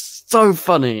 So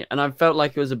funny. And I felt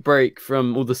like it was a break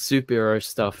from all the superhero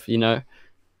stuff, you know?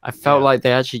 I felt like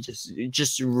they actually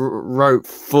just wrote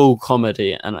full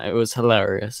comedy, and it was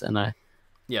hilarious. And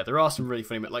yeah, there are some really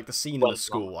funny, like the scene in the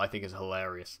school, I think is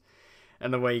hilarious.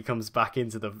 And the way he comes back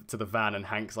into the van, and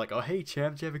Hank's like, "Oh, hey,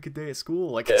 champ, did you have a good day at school?"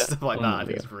 Like stuff like that. I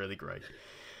think it's really great.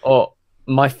 Oh,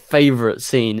 my favorite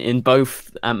scene in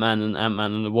both Ant-Man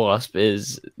and the Wasp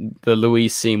is the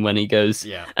Louise scene when he goes,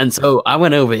 and so I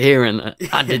went over here and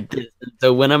I did this. And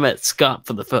so when I met Scott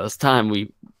for the first time,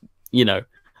 we, you know,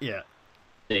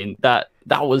 that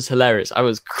was hilarious. I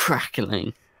was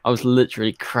crackling. I was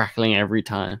literally crackling every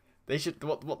time. They should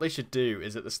what they should do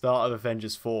is at the start of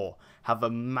Avengers 4 have a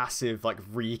massive like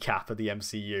recap of the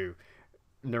MCU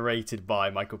narrated by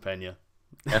Michael Pena.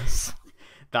 Yes.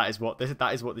 that is what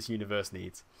this universe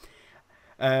needs.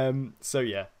 So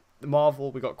yeah, the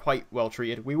Marvel, we got quite well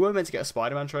treated. We were meant to get a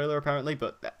Spider-Man trailer apparently,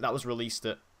 but that was released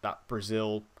at that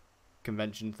Brazil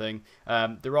convention thing.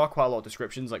 There are quite a lot of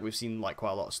descriptions, like we've seen like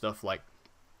quite a lot of stuff, like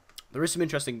there is some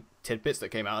interesting tidbits that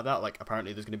came out of that. Like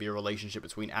apparently there's going to be a relationship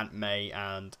between Aunt May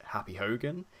and Happy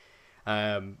Hogan,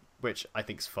 which I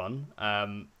think is fun.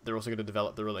 They're also going to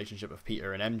develop the relationship of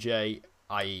Peter and MJ,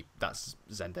 i.e. that's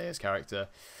Zendaya's character.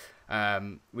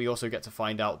 We also get to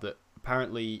find out that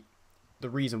apparently the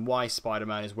reason why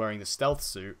Spider-Man is wearing the stealth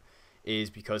suit is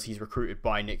because he's recruited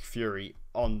by Nick Fury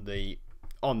on the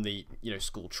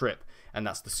school trip, and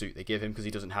that's the suit they give him because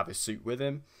he doesn't have his suit with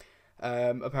him.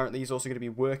 Apparently he's also going to be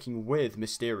working with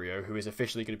Mysterio, who is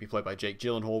officially going to be played by Jake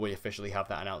Gyllenhaal. We officially have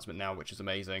that announcement now, which is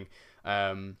amazing.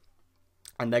 And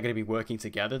they're going to be working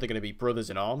together. They're going to be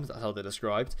brothers in arms. That's how they're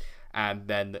described. And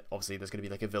then obviously there's going to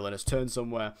be like a villainous turn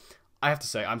somewhere. I have to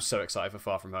say, I'm so excited for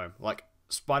Far From Home. Like,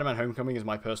 Spider-Man Homecoming is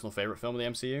my personal favorite film of the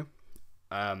MCU.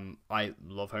 I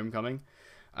love Homecoming.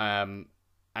 And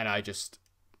I just,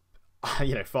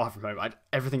 Far From Home,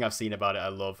 everything I've seen about it, I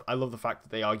love. I love the fact that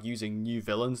they are using new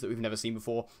villains that we've never seen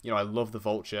before. I love the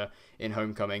Vulture in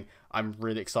Homecoming. I'm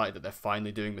really excited that they're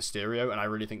finally doing Mysterio, and I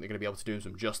really think they're going to be able to do him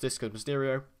some justice, because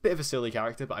Mysterio, bit of a silly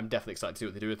character, but I'm definitely excited to see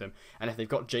what they do with him. And if they've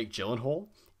got Jake Gyllenhaal,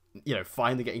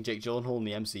 finally getting Jake Gyllenhaal in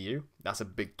the MCU, that's a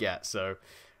big get. So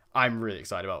I'm really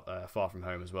excited about Far From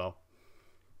Home as well.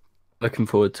 Looking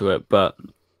forward to it, but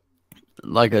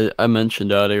like I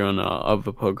mentioned earlier on our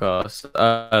other podcast,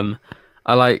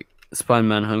 I like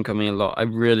Spider-Man Homecoming a lot. I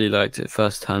really liked it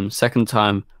first time. Second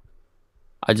time,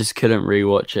 I just couldn't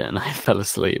rewatch it and I fell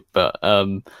asleep. But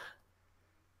I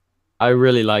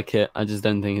really like it. I just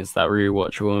don't think it's that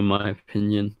rewatchable in my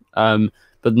opinion. But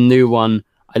the new one,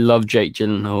 I love Jake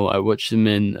Gyllenhaal. I watched him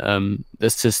in The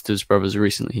Sisters Brothers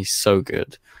recently. He's so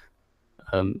good.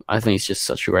 I think he's just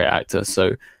such a great actor.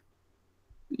 So,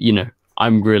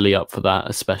 I'm really up for that,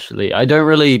 especially. I don't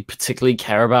really particularly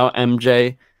care about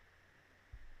MJ.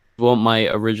 I want my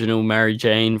original Mary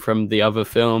Jane from the other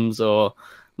films, or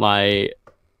my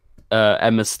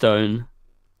Emma Stone.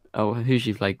 Oh, who's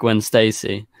she like? Gwen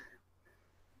Stacy.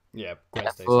 Yeah, Gwen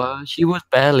Yeah, Stacy. well, she was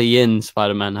barely in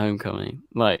Spider-Man: Homecoming.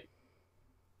 Like,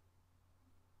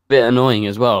 bit annoying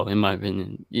as well, in my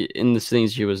opinion. In the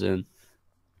scenes she was in,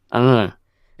 I don't know.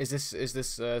 Is this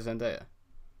Zendaya?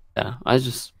 Yeah, I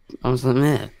was like,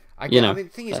 man, I you get. I know, mean,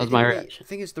 the thing is, that I was my think the reaction.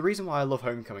 thing is the reason why I love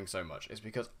Homecoming so much is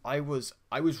because I was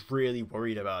really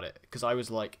worried about it because I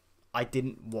was like I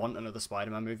didn't want another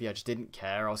Spider-Man movie. I just didn't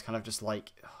care. I was kind of just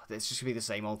like "Ugh, it's just gonna be the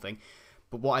same old thing.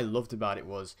 But what I loved about it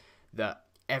was that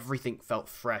everything felt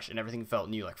fresh and everything felt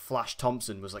new. Like Flash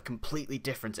Thompson was like completely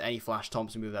different to any Flash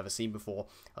Thompson we've ever seen before.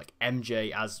 Like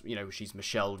MJ, as you know, she's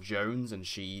Michelle Jones and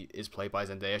she is played by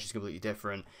Zendaya. She's completely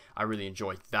different. I really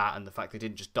enjoyed that, and the fact they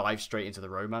didn't just dive straight into the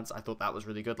romance. I thought that was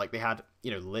really good. Like they had,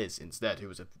 you know, Liz instead, who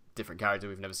was a different character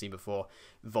we've never seen before.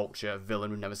 Vulture,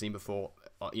 villain we've never seen before.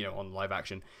 You know, on live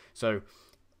action. So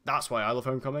that's why I love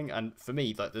Homecoming. And for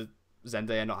me, like the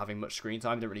Zendaya not having much screen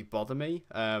time didn't really bother me.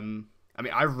 I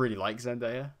mean, I really like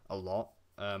Zendaya a lot.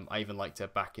 I even liked her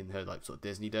back in her like sort of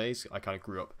Disney days. I kind of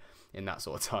grew up in that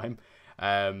sort of time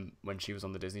when she was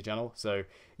on the Disney Channel. So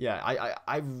yeah,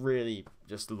 I really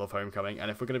just love Homecoming,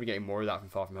 and if we're gonna be getting more of that from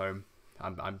Far From Home,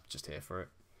 I'm just here for it.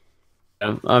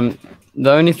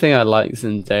 The only thing I like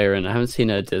Zendaya, and I haven't seen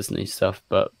her Disney stuff,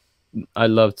 but I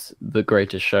loved The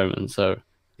Greatest Showman, so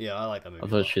Yeah, I like that I movie a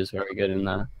thought lot. she was very good in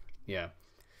that. Yeah.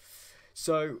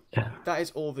 So Yeah. that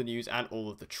is all the news and all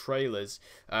of the trailers.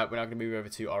 We're now going to move over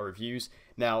to our reviews.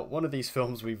 Now, one of these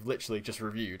films we've literally just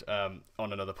reviewed on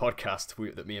another podcast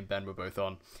that me and Ben were both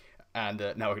on, and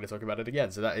now we're going to talk about it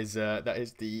again. So that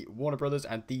is the Warner Brothers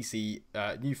and DC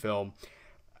new film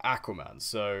Aquaman.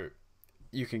 So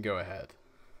you can go ahead.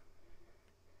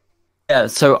 Yeah,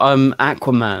 so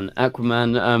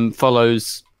Aquaman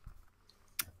follows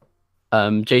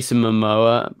Jason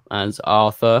Momoa as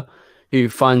Arthur, who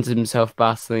finds himself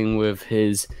battling with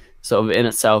his sort of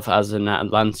inner self as an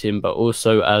Atlantean, but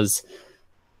also as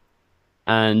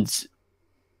and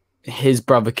his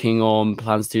brother King Orm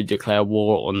plans to declare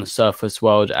war on the surface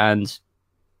world, and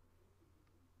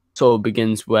sort of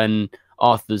begins when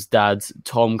Arthur's dad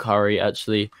Tom Curry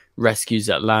actually rescues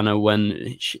Atlanta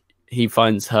when he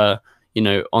finds her, you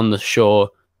know, on the shore,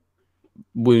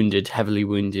 wounded, heavily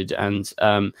wounded, and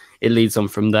it leads on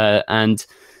from there. And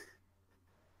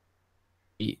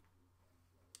the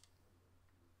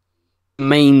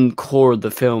main core of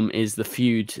the film is the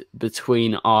feud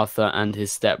between Arthur and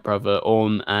his stepbrother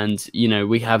Orm, and you know,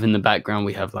 we have in the background,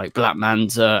 we have like Black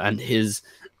Manta and his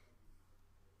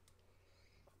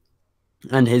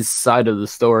side of the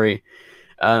story,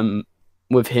 um,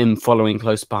 with him following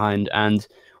close behind, and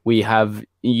we have,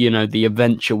 you know, the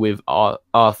adventure with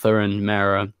Arthur and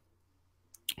Mera,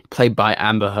 played by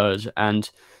Amber Heard, and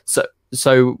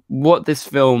so what this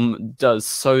film does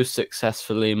so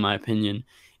successfully, in my opinion,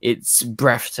 it's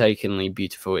breathtakingly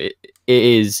beautiful. It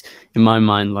is, in my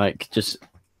mind, like just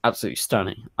absolutely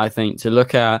stunning. I think to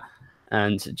look at,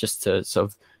 and just to sort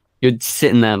of, you're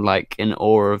sitting there like in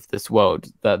awe of this world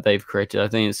that they've created. I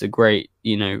think it's a great,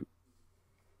 you know,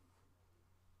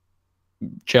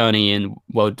 journey in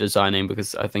world designing,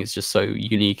 because I think it's just so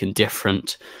unique and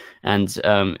different, and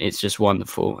it's just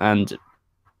wonderful, and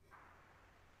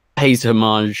pays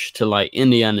homage to like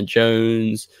Indiana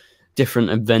Jones,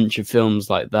 different adventure films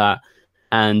like that.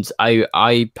 And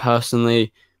I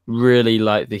personally really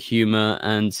like the humor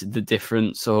and the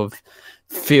different sort of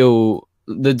feel,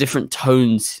 the different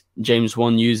tones James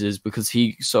Wan uses, because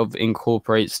he sort of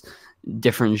incorporates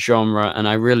different genre, and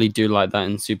I really do like that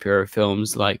in superhero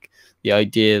films. Like the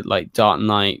idea, like Dark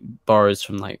Knight borrows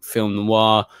from like film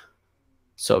noir,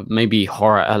 sort of maybe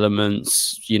horror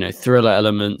elements, you know, thriller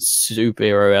elements,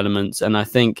 superhero elements, and I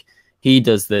think he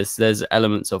does this. There's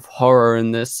elements of horror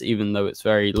in this, even though it's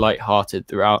very light-hearted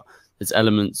throughout. There's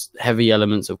elements, heavy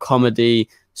elements of comedy,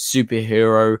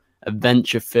 superhero,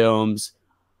 adventure films.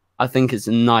 I think it's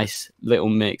a nice little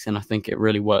mix, and I think it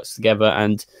really works together,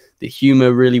 and the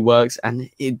humor really works, and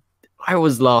I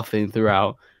was laughing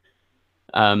throughout.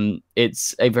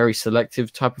 It's a very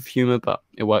selective type of humor, but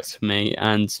it works for me,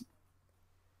 and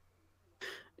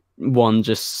one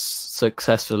just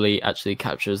successfully actually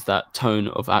captures that tone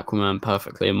of Aquaman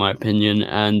perfectly, in my opinion.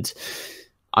 And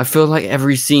I feel like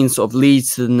every scene sort of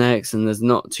leads to the next, and there's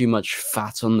not too much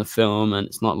fat on the film, and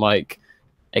it's not like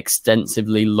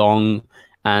extensively long.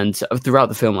 And throughout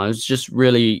the film, I was just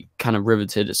really kind of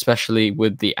riveted, especially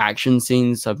with the action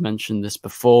scenes. I've mentioned this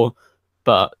before,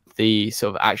 but the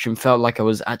sort of action felt like I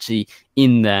was actually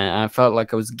in there. I felt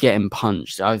like I was getting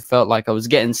punched. I felt like I was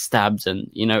getting stabbed and,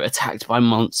 you know, attacked by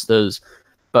monsters.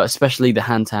 But especially the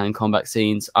hand-to-hand combat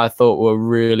scenes, I thought were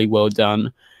really well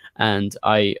done, and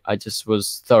I just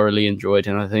was thoroughly enjoyed.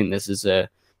 And I think this is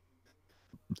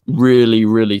really,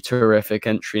 really terrific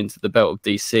entry into the belt of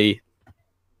DC,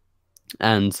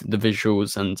 and the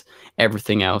visuals and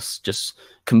everything else just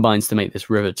combines to make this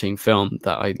riveting film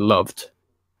that I loved.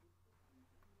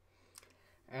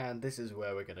 And this is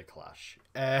where we're gonna clash.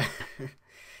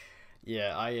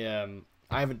 Yeah, I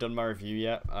haven't done my review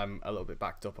yet. I'm a little bit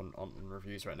backed up on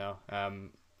reviews right now.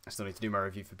 I still need to do my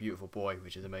review for Beautiful Boy,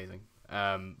 which is amazing.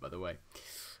 By the way,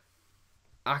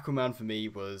 Aquaman for me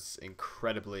was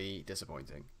incredibly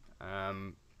disappointing.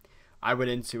 I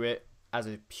went into it as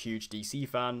a huge DC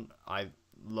fan.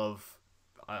 Love,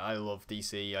 I love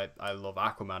DC. I love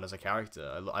Aquaman as a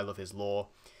character. I love his lore,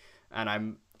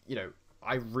 and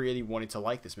I really wanted to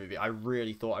like this movie. I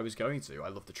really thought I was going to. I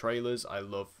love the trailers. I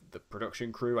love the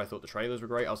production crew. I thought the trailers were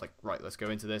great. I was like, right, let's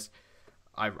go into this.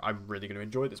 I'm really going to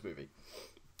enjoy this movie.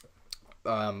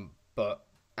 But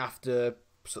after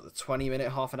sort of the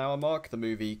 20-minute, half an hour mark, the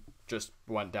movie just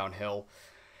went downhill.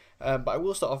 But I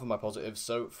will start off with my positives.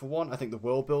 So for one, I think the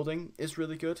world building is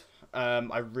really good.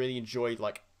 I really enjoyed,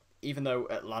 like, even though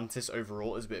Atlantis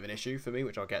overall is a bit of an issue for me,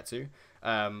 which I'll get to.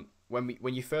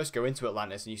 When you first go into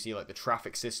Atlantis and you see like the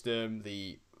traffic system,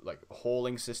 the like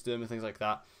hauling system and things like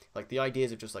that, like the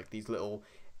ideas of just like these little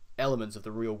elements of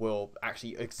the real world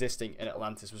actually existing in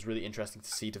Atlantis was really interesting to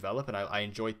see develop, and I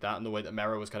enjoyed that, and the way that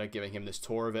Mera was kind of giving him this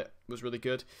tour of it was really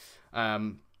good.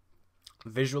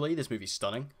 Visually, this movie's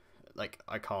stunning. Like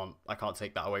I can't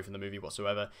take that away from the movie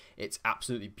whatsoever. It's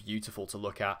absolutely beautiful to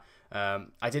look at.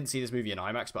 I didn't see this movie in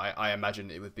IMAX, but I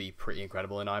imagine it would be pretty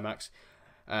incredible in IMAX.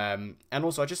 And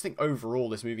also, I just think overall,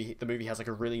 the movie has like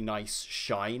a really nice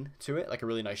shine to it, like a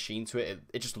really nice sheen to it.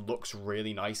 It just looks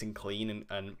really nice and clean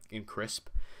and crisp,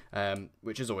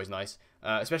 which is always nice.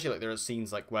 Especially like there are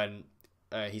scenes like when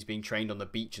he's being trained on the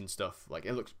beach and stuff. Like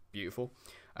it looks beautiful.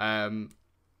 I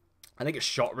think it's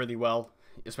shot really well,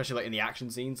 especially like in the action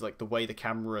scenes. Like the way the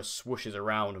camera swooshes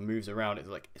around and moves around,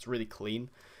 it's really clean.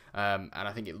 And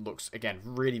I think it looks, again,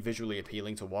 really visually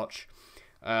appealing to watch.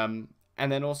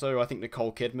 And then also, I think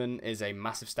Nicole Kidman is a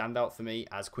massive standout for me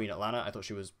as Queen Atlanta. I thought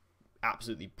she was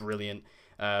absolutely brilliant.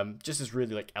 Just this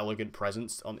really like elegant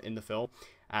presence in the film,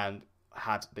 and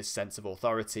had this sense of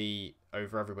authority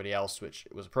over everybody else, which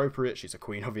was appropriate. She's a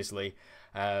queen, obviously.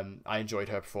 I enjoyed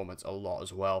her performance a lot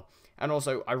as well. And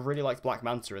also, I really liked Black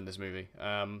Manta in this movie.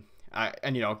 And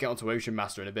I'll get onto Ocean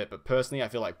Master in a bit, but personally, I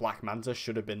feel like Black Manta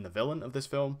should have been the villain of this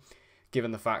film,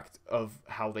 given the fact of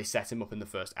how they set him up in the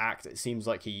first act. It seems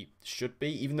like he should be,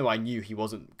 even though I knew he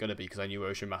wasn't going to be, because I knew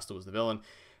Ocean Master was the villain.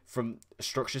 From a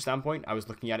structure standpoint, I was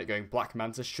looking at it going, Black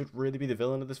Manta should really be the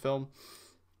villain of this film.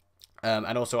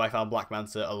 And also, I found Black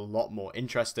Manta a lot more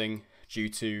interesting due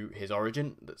to his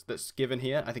origin that's given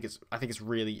here. I think it's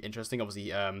really interesting.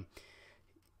 Obviously,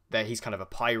 there he's kind of a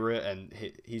pirate, and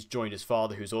he's joined his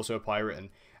father, who's also a pirate, and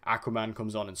Aquaman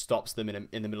comes on and stops them in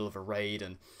the middle of a raid,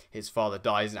 and his father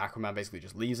dies, and Aquaman basically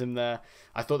just leaves him there.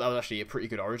 I thought that was actually a pretty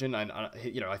good origin, and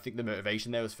I think the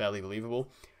motivation there was fairly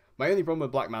believable. My only problem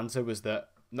with Black Manta was that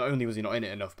not only was he not in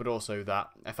it enough, but also that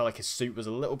I felt like his suit was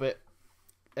a little bit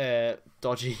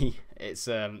dodgy.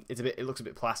 It looks a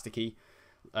bit plasticky.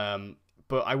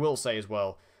 But I will say as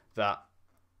well that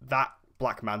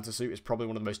Black Manta suit is probably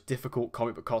one of the most difficult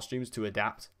comic book costumes to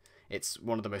adapt. It's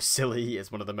one of the most silly,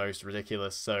 it's one of the most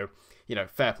ridiculous, so,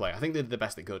 fair play. I think they did the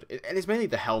best they could. And it's mainly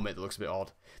the helmet that looks a bit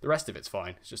odd. The rest of it's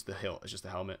fine. It's just the hilt, it's just the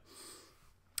helmet.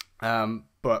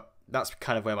 But that's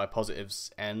kind of where my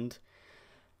positives end.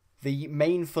 The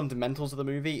main fundamentals of the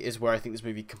movie is where I think this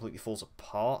movie completely falls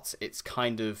apart. It's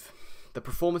kind of... The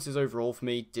performances overall for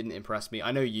me didn't impress me.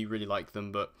 I know you really liked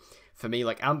them, but for me,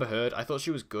 like Amber Heard, I thought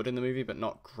she was good in the movie, but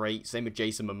not great. Same with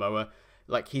Jason Momoa.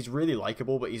 Like, he's really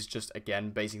likable, but he's just,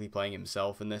 again, basically playing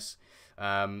himself in this.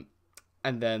 And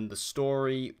then the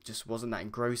story just wasn't that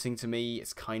engrossing to me.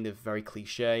 It's kind of very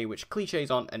cliche, which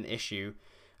cliches aren't an issue,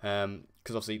 because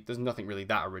obviously there's nothing really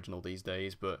that original these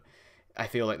days, but I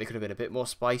feel like there could have been a bit more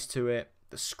spice to it.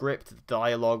 The script, the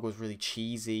dialogue was really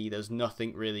cheesy. There's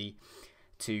nothing really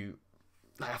to...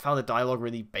 I found the dialogue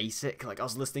really basic. Like, I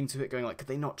was listening to it going, like, could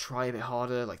they not try a bit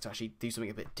harder? Like, to actually do something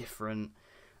a bit different.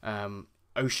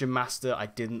 Ocean Master, I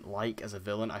didn't like as a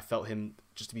villain. I felt him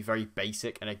just to be very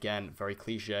basic and, again, very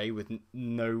cliche with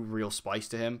no real spice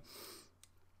to him.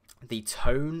 The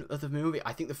tone of the movie,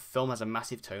 I think the film has a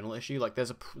massive tonal issue. Like,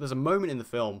 there's a moment in the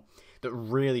film that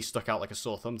really stuck out like a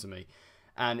sore thumb to me.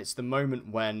 And it's the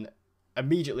moment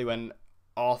immediately when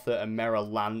Arthur and Mera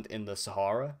land in the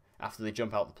Sahara after they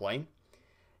jump out the plane.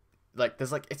 Like,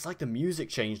 it's like the music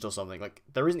changed or something. Like,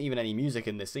 there isn't even any music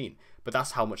in this scene, but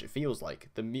that's how much it feels like.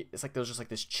 It's like there was just like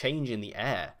this change in the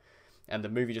air, and the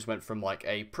movie just went from like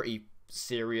a pretty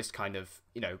serious kind of,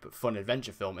 but fun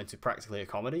adventure film into practically a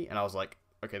comedy. And I was like,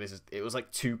 okay, it was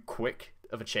like too quick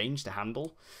of a change to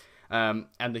handle. And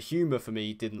the humor for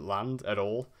me didn't land at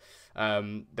all.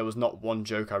 There was not one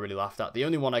joke I really laughed at. The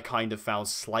only one I kind of found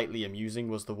slightly amusing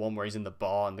was the one where he's in the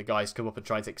bar and the guys come up and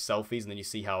try and take selfies, and then you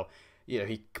see how, you know,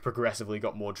 he progressively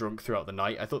got more drunk throughout the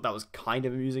night. I thought that was kind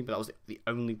of amusing, but that was the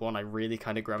only one I really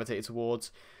kind of gravitated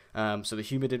towards. So the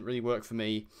humor didn't really work for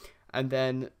me. And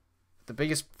then the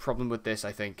biggest problem with this,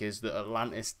 I think, is that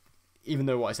Atlantis, even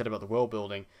though what I said about the world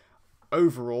building,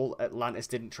 overall, Atlantis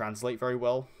didn't translate very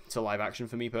well to live action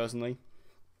for me personally.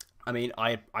 I mean,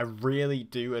 I really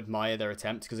do admire their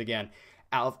attempt, because again,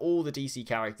 out of all the DC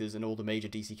characters and all the major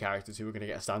DC characters who were going to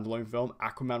get a standalone film,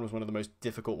 Aquaman was one of the most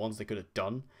difficult ones they could have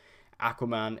done.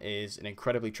 Aquaman is an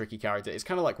incredibly tricky character. It's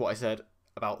kind of like what I said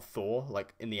about Thor,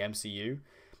 like in the MCU.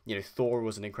 You know, Thor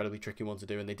was an incredibly tricky one to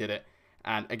do, and they did it.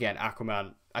 And again,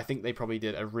 Aquaman, I think they probably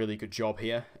did a really good job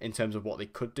here in terms of what they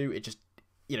could do. It just,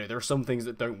 you know, there are some things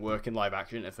that don't work in live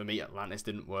action, and for me, Atlantis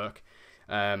didn't work.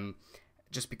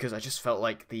 Just because I just felt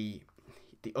like the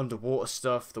underwater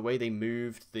stuff, the way they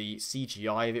moved, the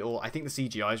CGI of it all. I think the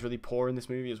CGI is really poor in this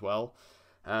movie as well.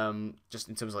 Just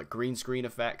in terms of like green screen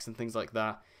effects and things like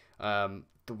that.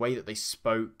 The way that they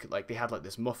spoke, like they had like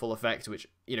this muffle effect, which,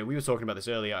 you know, we were talking about this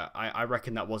earlier. I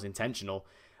reckon that was intentional.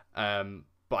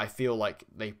 But I feel like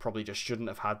they probably just shouldn't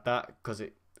have had that, because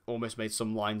it almost made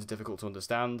some lines difficult to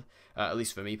understand, at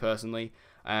least for me personally.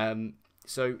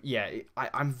 So yeah,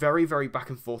 I'm very, very back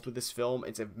and forth with this film.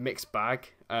 It's a mixed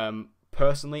bag.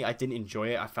 Personally, I didn't enjoy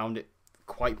it. I found it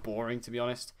quite boring, to be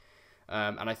honest.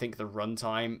 And I think the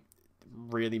runtime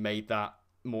really made that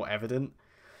more evident.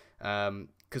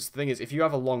 Because the thing is, if you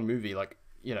have a long movie, like,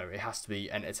 you know, it has to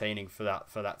be entertaining for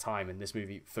that time. And this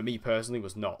movie, for me personally,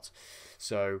 was not.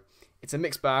 So it's a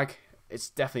mixed bag. It's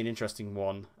definitely an interesting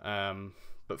one.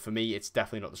 But for me, it's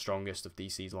definitely not the strongest of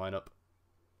DC's lineup.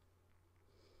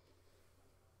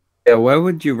 Yeah, where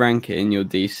would you rank it in your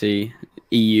DC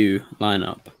EU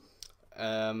lineup?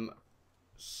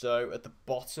 So at the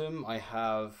bottom, I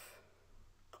have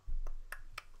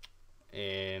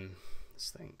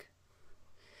let's think.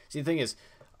 See, the thing is,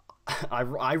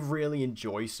 I really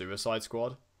enjoy Suicide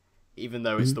Squad, even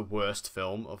though it's the worst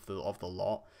film of the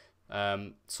lot.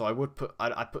 So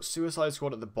I'd put Suicide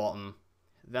Squad at the bottom,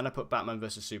 then I put Batman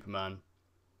vs Superman.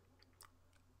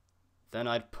 Then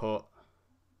I'd put,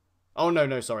 oh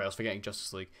no, sorry, I was forgetting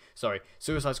Justice League. Sorry,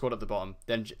 Suicide Squad at the bottom.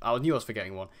 Then I knew I was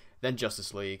forgetting one. Then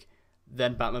Justice League,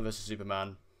 then Batman vs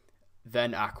Superman,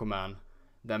 then Aquaman,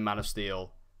 then Man of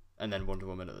Steel, and then Wonder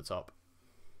Woman at the top.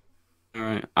 All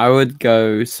right, I would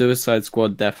go Suicide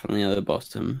Squad definitely at the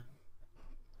bottom.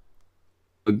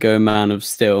 Would go Man of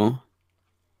Steel.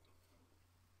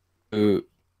 Go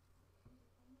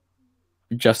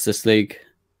Justice League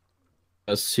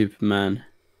as Superman.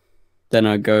 Then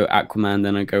I go Aquaman.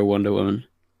 Then I go Wonder Woman.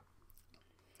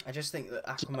 I just think that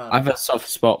Aquaman, I have a soft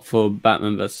spot for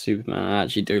Batman vs Superman. I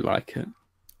actually do like it.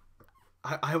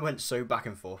 I went so back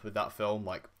and forth with that film.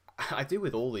 Like, I do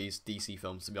with all these DC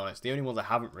films, to be honest. The only ones I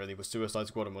haven't really was Suicide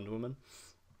Squad and Wonder Woman.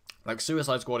 Like,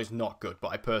 Suicide Squad is not good, but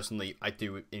I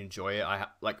do enjoy it.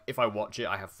 Like, if I watch it,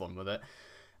 I have fun with it.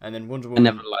 And then Wonder Woman,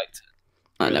 I never liked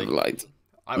it. Really? I never liked it.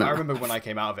 I remember when I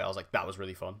came out of it, I was like, that was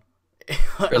really fun.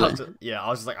 Really? I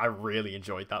was just like, I really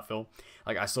enjoyed that film.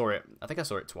 Like, I think I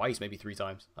saw it twice, maybe 3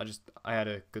 times. I had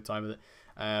a good time with it.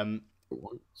 And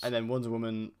then Wonder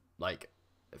Woman, like,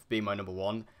 being my number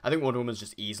one. I think Wonder Woman's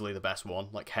just easily the best one,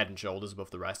 like head and shoulders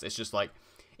above the rest. It's just like,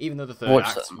 even though the third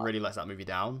act really lets that movie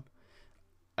down.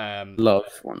 Love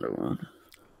Wonder Woman.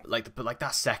 But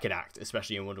that second act,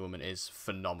 especially in Wonder Woman, is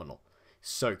phenomenal.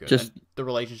 So good. Just, and the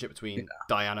relationship between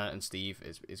Diana and Steve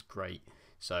is great.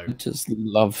 So I just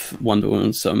love Wonder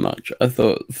Woman so much. I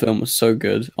thought the film was so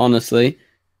good. Honestly,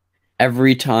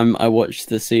 every time I watch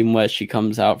the scene where she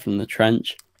comes out from the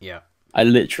trench, yeah, I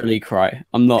literally cry.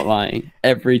 I'm not lying.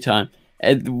 Every time.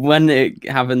 When it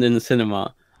happened in the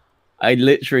cinema, I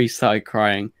literally started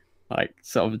crying, like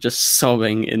sort of just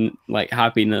sobbing in like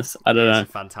happiness. I don't know. It's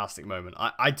a fantastic moment.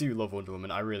 I do love Wonder Woman.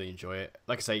 I really enjoy it.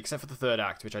 Like I say, except for the third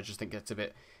act, which I just think gets a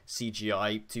bit too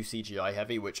CGI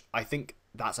heavy, which I think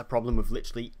that's a problem with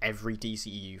literally every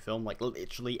DCEU film. Like,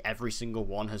 literally every single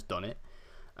one has done it.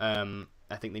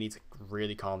 I think they need to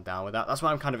really calm down with that. That's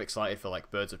why I'm kind of excited for, like,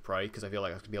 Birds of Prey, because I feel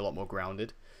like it's going to be a lot more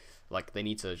grounded. Like, they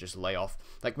need to just lay off.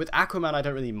 Like, with Aquaman, I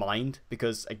don't really mind,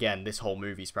 because, again, this whole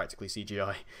movie is practically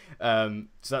CGI.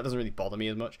 So that doesn't really bother me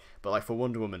as much. But, like, for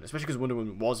Wonder Woman, especially because Wonder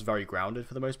Woman was very grounded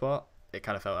for the most part, it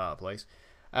kind of felt out of place.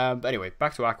 But anyway,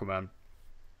 back to Aquaman.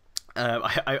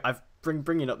 I've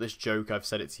bringing up this joke. I've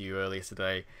said it to you earlier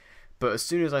today, but as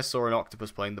soon as I saw an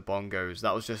octopus playing the bongos,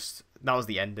 that was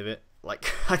the end of it.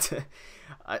 Like,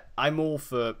 I'm all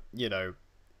for, the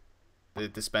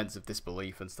dispense of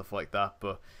disbelief and stuff like that,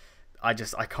 but I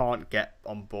can't get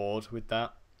on board with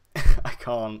that. I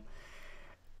can't.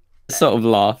 I sort of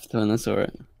laughed when I saw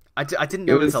it. I didn't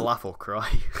It know whether to was laugh or cry.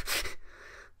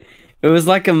 it was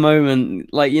like a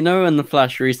moment, like in the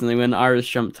Flash recently when Iris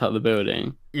jumped out of the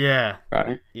building, Yeah,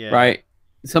 right? yeah, Right.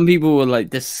 Some people were like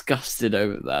disgusted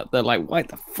over that. They're like, "Why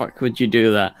the fuck would you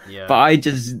do that?" yeah, But I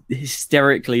just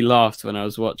hysterically laughed when I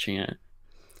was watching it.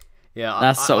 yeah.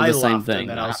 That's sort of I the same laughed, thing and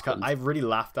then that I happened. really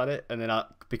laughed at it, and then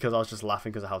because I was just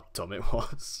laughing because of how dumb it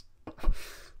was.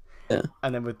 Yeah.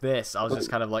 And then with this, I was just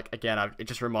kind of like, again, it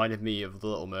just reminded me of The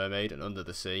Little Mermaid and Under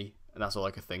the Sea, and that's all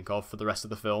I could think of for the rest of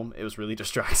the film. It was really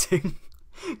distracting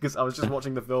because I was just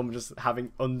watching the film and just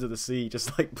having Under the Sea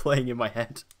just like playing in my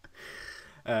head.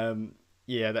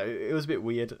 Yeah, it was a bit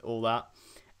weird, all that.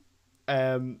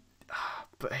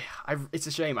 But it's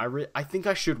a shame. I think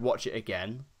I should watch it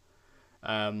again.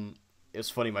 It was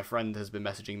funny. My friend has been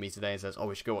messaging me today and says, "Oh,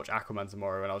 we should go watch Aquaman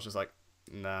tomorrow," and I was just like,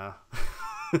 "Nah."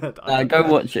 Go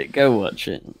watch it. Go watch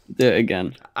it. Do it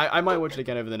again. I might watch it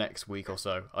again over the next week or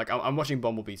so. Like I'm watching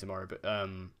Bumblebee tomorrow, but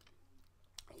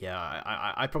yeah,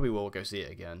 I probably will go see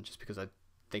it again just because I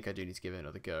think I do need to give it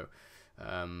another go.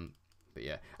 But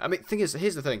yeah, I mean, thing is,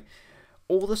 here's the thing: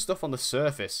 all the stuff on the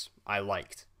surface I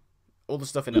liked, all the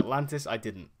stuff in Atlantis I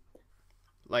didn't.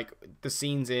 Like the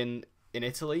scenes in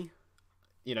Italy,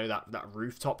 that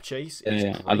rooftop chase. Is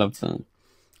Yeah, great. I love that.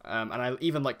 And I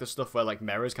even like the stuff where like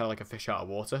Mera's kind of like a fish out of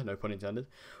water, no pun intended,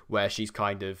 where she's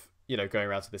kind of going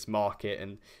around to this market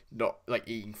and not like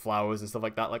eating flowers and stuff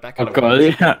like that. Like that kind Oh of god,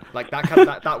 worked. yeah. Like that kind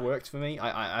of that worked for me.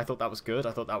 I thought that was good.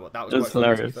 I thought that was That's quite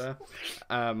funny, to be hilarious. fair.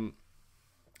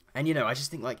 And I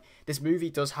just think like this movie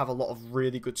does have a lot of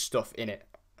really good stuff in it.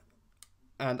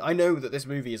 And I know that this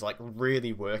movie is like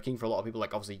really working for a lot of people.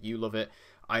 Like obviously you love it.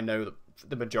 I know that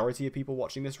the majority of people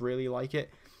watching this really like it.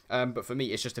 But for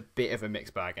me, it's just a bit of a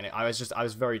mixed bag, and I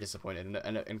was very disappointed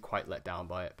and quite let down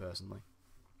by it personally.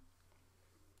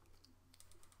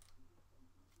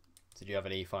 Did you have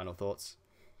any final thoughts?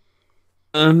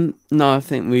 No, I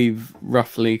think we've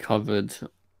roughly covered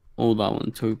all that I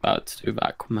want to talk about to do with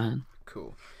Aquaman.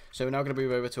 Cool. So we're now going to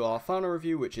move over to our final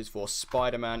review, which is for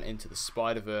Spider-Man Into the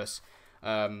Spider-Verse.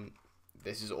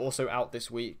 This is also out this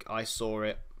week. I saw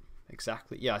it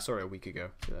I saw it a week ago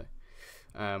today.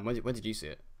 When did you see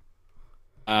it?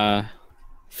 I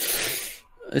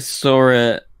saw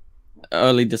it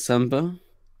early December.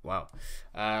 Wow.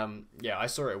 Yeah, I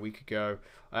saw it a week ago.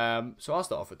 So I'll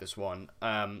start off with this one.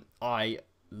 I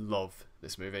love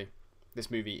this movie. This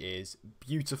movie is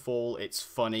beautiful. It's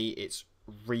funny. It's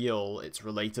real. It's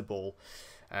relatable.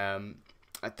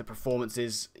 The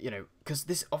performances, because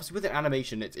this obviously with the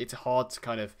animation, it's hard to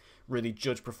kind of really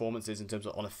judge performances in terms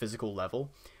of on a physical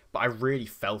level. But I really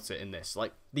felt it in this.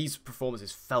 Like these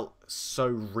performances felt so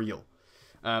real,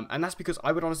 and that's because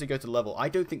I would honestly go to the level. I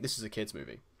don't think this is a kids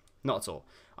movie, not at all.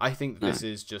 I think this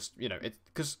is just it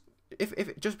because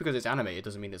if just because it's animated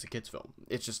doesn't mean it's a kids film.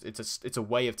 It's just it's a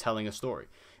way of telling a story.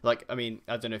 Like I mean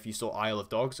I don't know if you saw Isle of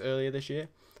Dogs earlier this year.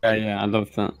 Yeah, I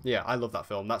love that. Yeah, I love that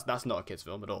film. That's not a kids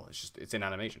film at all. It's in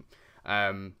animation.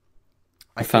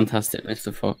 Fantastic,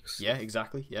 Mr. Fox. Yeah,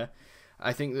 exactly. Yeah,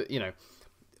 I think that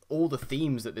all the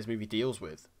themes that this movie deals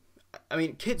with. I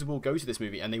mean, kids will go to this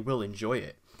movie and they will enjoy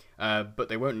it, but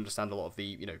they won't understand a lot of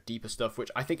the deeper stuff. Which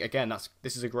I think again,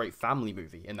 this is a great family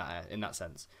movie in that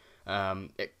sense.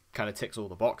 It kind of ticks all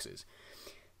the boxes.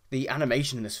 The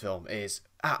animation in this film is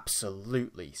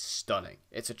absolutely stunning.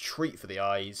 It's a treat for the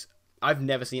eyes. I've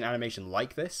never seen animation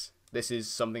like this. This is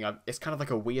something it's kind of like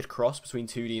a weird cross between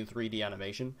 2D and 3D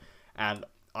animation, and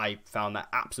I found that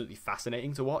absolutely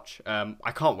fascinating to watch.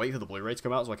 I can't wait for the Blu-ray to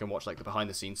come out so I can watch like the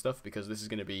behind-the-scenes stuff because this is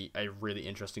going to be a really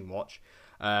interesting watch.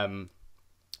 The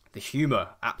humor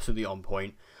absolutely on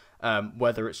point.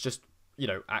 Whether it's just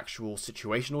actual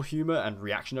situational humor and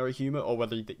reactionary humor, or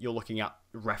whether you're looking at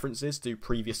references to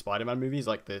previous Spider-Man movies,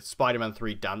 like the Spider-Man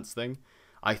 3 dance thing,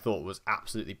 I thought was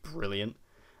absolutely brilliant.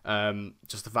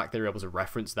 Just the fact they were able to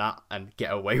reference that and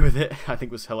get away with it, I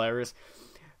think was hilarious.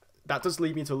 That does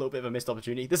lead me into a little bit of a missed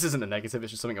opportunity. This isn't a negative, it's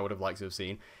just something I would have liked to have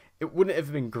seen. It wouldn't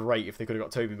have been great if they could have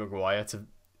got Tobey Maguire to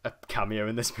a cameo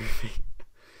in this movie.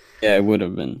 Yeah, it would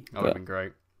have been. That would have been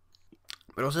great.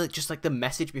 But also, just like the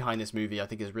message behind this movie, I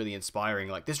think is really inspiring.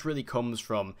 Like this really comes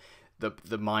from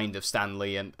the mind of Stan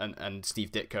Lee and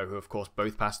Steve Ditko, who of course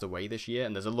both passed away this year,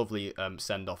 and there's a lovely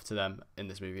send off to them in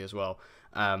this movie as well.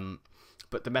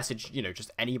 But the message,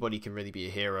 just anybody can really be a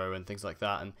hero and things like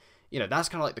that, and that's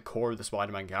kind of like the core of the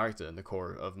Spider-Man character and the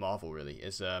core of Marvel really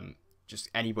is just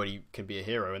anybody can be a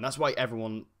hero, and that's why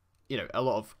everyone a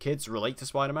lot of kids relate to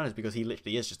Spider-Man is because he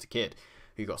literally is just a kid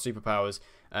who got superpowers,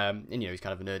 and he's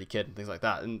kind of a nerdy kid and things like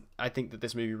that. And I think that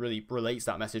this movie really relates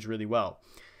that message really well.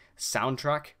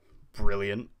 Soundtrack,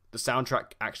 brilliant. The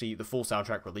soundtrack, actually, the full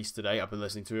soundtrack released today. I've been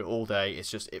listening to it all day.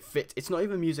 It's just, it fits. It's not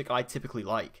even music I typically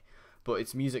like, but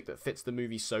it's music that fits the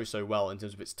movie so well in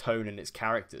terms of its tone and its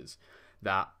characters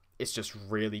that it's just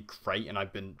really great. And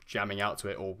I've been jamming out to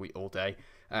it all day.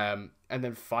 And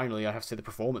then finally, I have to say the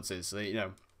performances. So,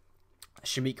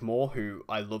 Shameik Moore, who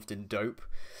I loved in Dope,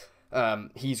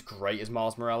 he's great as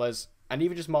Miles Morales. And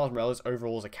even just Miles Morales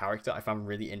overall as a character, I found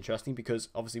really interesting because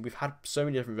obviously we've had so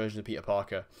many different versions of Peter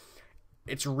Parker.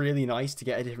 It's really nice to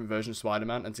get a different version of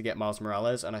Spider-Man and to get Miles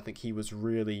Morales, and I think he was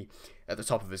really at the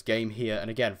top of his game here, and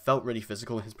again, felt really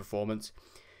physical in his performance.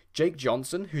 Jake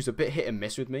Johnson, who's a bit hit and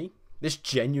miss with me, this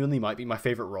genuinely might be my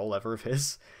favourite role ever of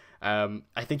his. I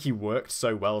think he worked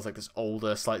so well as like this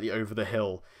older, slightly over the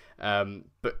hill,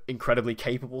 but incredibly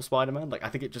capable Spider-Man. Like, I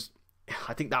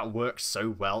think that works so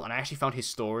well, and I actually found his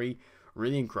story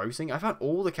really engrossing. I found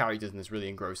all the characters in this really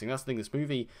engrossing. That's the thing, this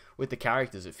movie with the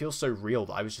characters, it feels so real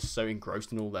that I was just so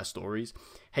engrossed in all their stories.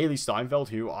 Haley Steinfeld,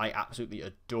 who I absolutely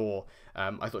adore,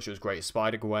 I thought she was great as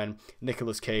Spider-Gwen.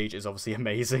 Nicolas Cage is obviously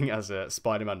amazing as a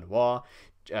Spider-Man Noir.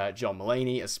 John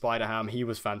Mulaney as Spider-Ham, he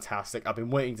was fantastic. I've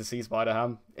been waiting to see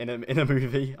Spider-Ham in a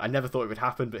movie. I never thought it would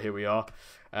happen, but here we are.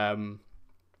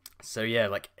 So yeah,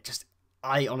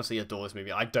 I honestly adore this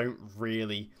movie. I don't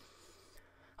really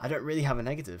have a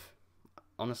negative,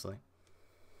 honestly.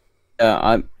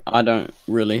 I don't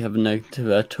really have a negative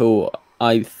at all.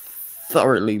 I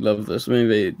thoroughly love this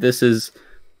movie. This is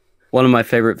one of my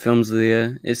favorite films of the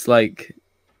year. It's like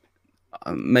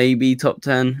maybe top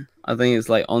 10. I think it's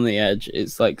like on the edge.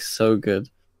 It's like so good.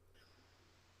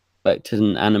 Like, to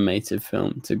an animated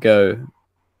film to go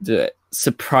do it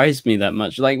surprised me that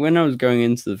much. Like, when I was going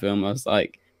into the film, I was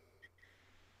like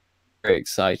very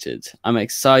excited. I'm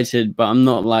excited, but I'm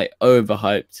not like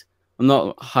overhyped. I'm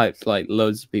not hyped like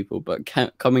loads of people, but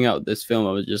coming out of this film,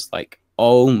 I was just like,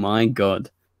 oh my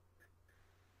god,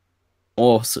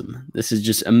 awesome. This is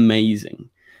just amazing.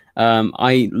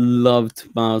 I loved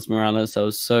Miles Morales. I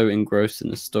was so engrossed in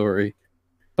the story,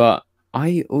 but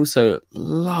I also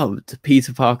loved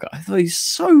Peter Parker. I thought he's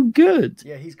so good.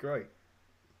 Yeah, he's great.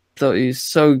 I thought he was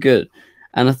so good.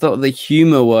 And I thought the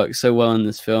humor worked so well in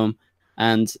this film.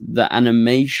 And the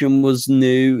animation was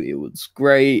new. It was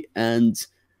great. And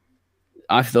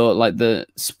I thought like the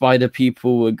spider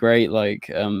people were great.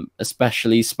 Like,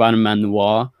 especially Spider-Man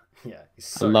Noir. Yeah, he's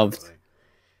so I loved. funny.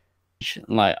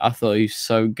 Like, I thought he was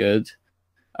so good.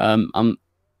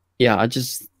 Yeah, I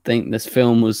just think this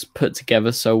film was put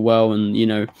together so well, and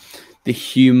the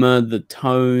humor, the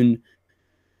tone,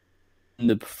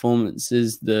 the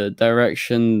performances, the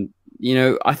direction,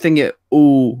 I think it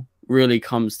all really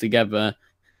comes together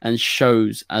and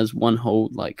shows as one whole,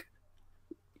 like,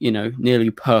 nearly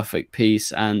perfect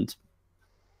piece. And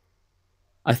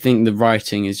I think the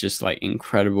writing is just like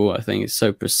incredible. I think it's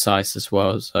so precise as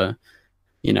well. So,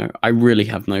 I really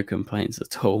have no complaints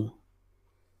at all.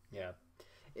 Yeah.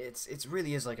 It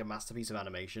really is like a masterpiece of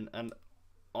animation, and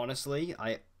honestly,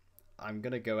 I'm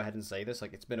gonna go ahead and say this,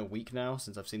 like, it's been a week now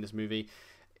since I've seen this movie.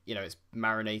 It's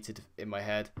marinated in my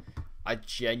head. I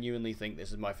genuinely think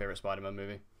this is my favorite Spider-Man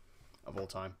movie of all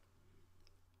time,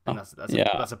 and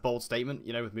that's a bold statement,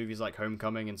 with movies like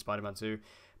Homecoming and Spider-Man 2.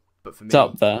 But for me, It's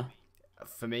up there.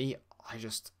 For me,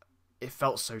 it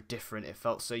felt so different. It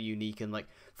felt so unique, and like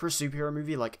for a superhero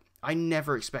movie, like I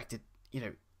never expected,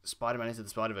 Spider-Man Into the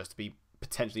Spider-Verse to be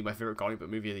potentially my favorite comic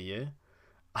book movie of the year.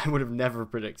 I would have never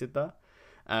predicted that.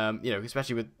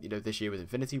 Especially with this year with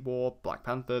Infinity War, Black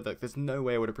Panther, like there's no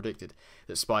way I would have predicted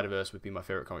that Spider-Verse would be my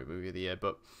favorite comic movie of the year.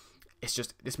 But it's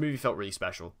just, this movie felt really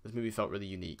special. This movie felt really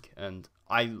unique, and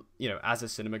I, as a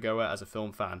cinema goer, as a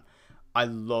film fan, I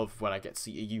love when I get to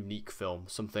see a unique film,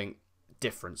 something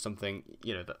different, something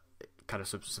that kind of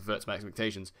subverts my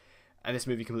expectations, and this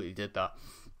movie completely did that.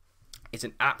 It's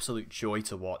an absolute joy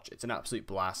to watch. It's an absolute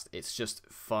blast. It's just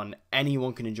fun.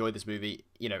 Anyone can enjoy this movie.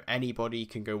 Anybody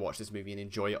can go watch this movie and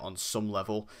enjoy it on some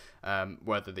level.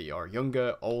 Whether you are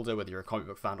younger, older, whether you're a comic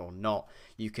book fan or not,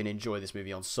 you can enjoy this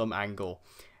movie on some angle.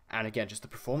 And again, just the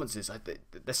performances,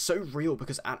 they're so real,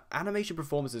 because animation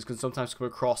performances can sometimes come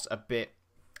across a bit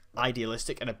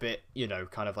idealistic and a bit,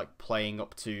 kind of like playing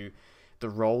up to the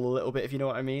role a little bit, if you know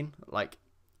what I mean. Like,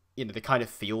 they kind of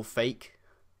feel fake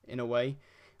in a way.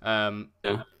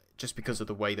 Just because of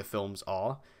the way the films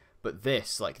are. But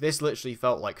this literally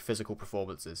felt like physical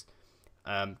performances.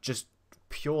 Just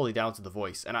purely down to the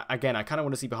voice. And again, I kind of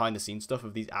want to see behind the scenes stuff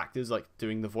of these actors like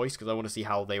doing the voice, because I want to see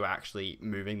how they were actually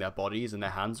moving their bodies and their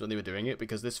hands when they were doing it,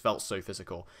 because this felt so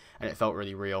physical and it felt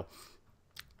really real.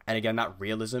 And again, that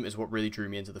realism is what really drew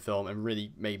me into the film and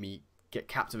really made me get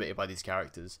captivated by these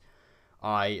characters.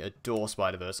 I adore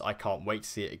Spider-Verse. I can't wait to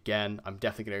see it again. I'm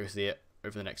definitely going to go see it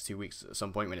over the next 2 weeks at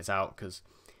some point when it's out, because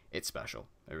it's special.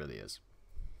 It really is.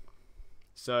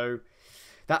 So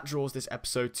that draws this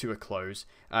episode to a close.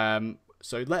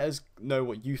 So let us know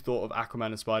what you thought of Aquaman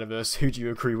and Spider-Verse. Who do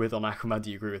you agree with on Aquaman?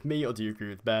 Do you agree with me, or do you agree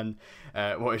with Ben?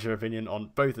 What is your opinion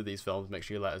on both of these films? Make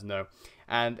sure you let us know.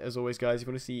 And as always, guys, if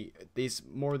you want to see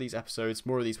more of these episodes,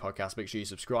 more of these podcasts, make sure you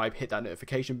subscribe, hit that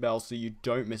notification bell so you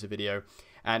don't miss a video.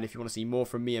 And if you want to see more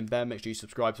from me and Ben, make sure you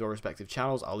subscribe to our respective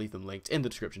channels. I'll leave them linked in the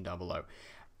description down below.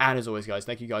 And as always, guys,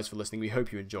 thank you guys for listening. We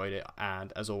hope you enjoyed it.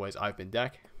 And as always, I've been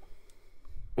Dec.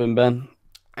 And Ben.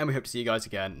 And we hope to see you guys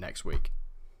again next week.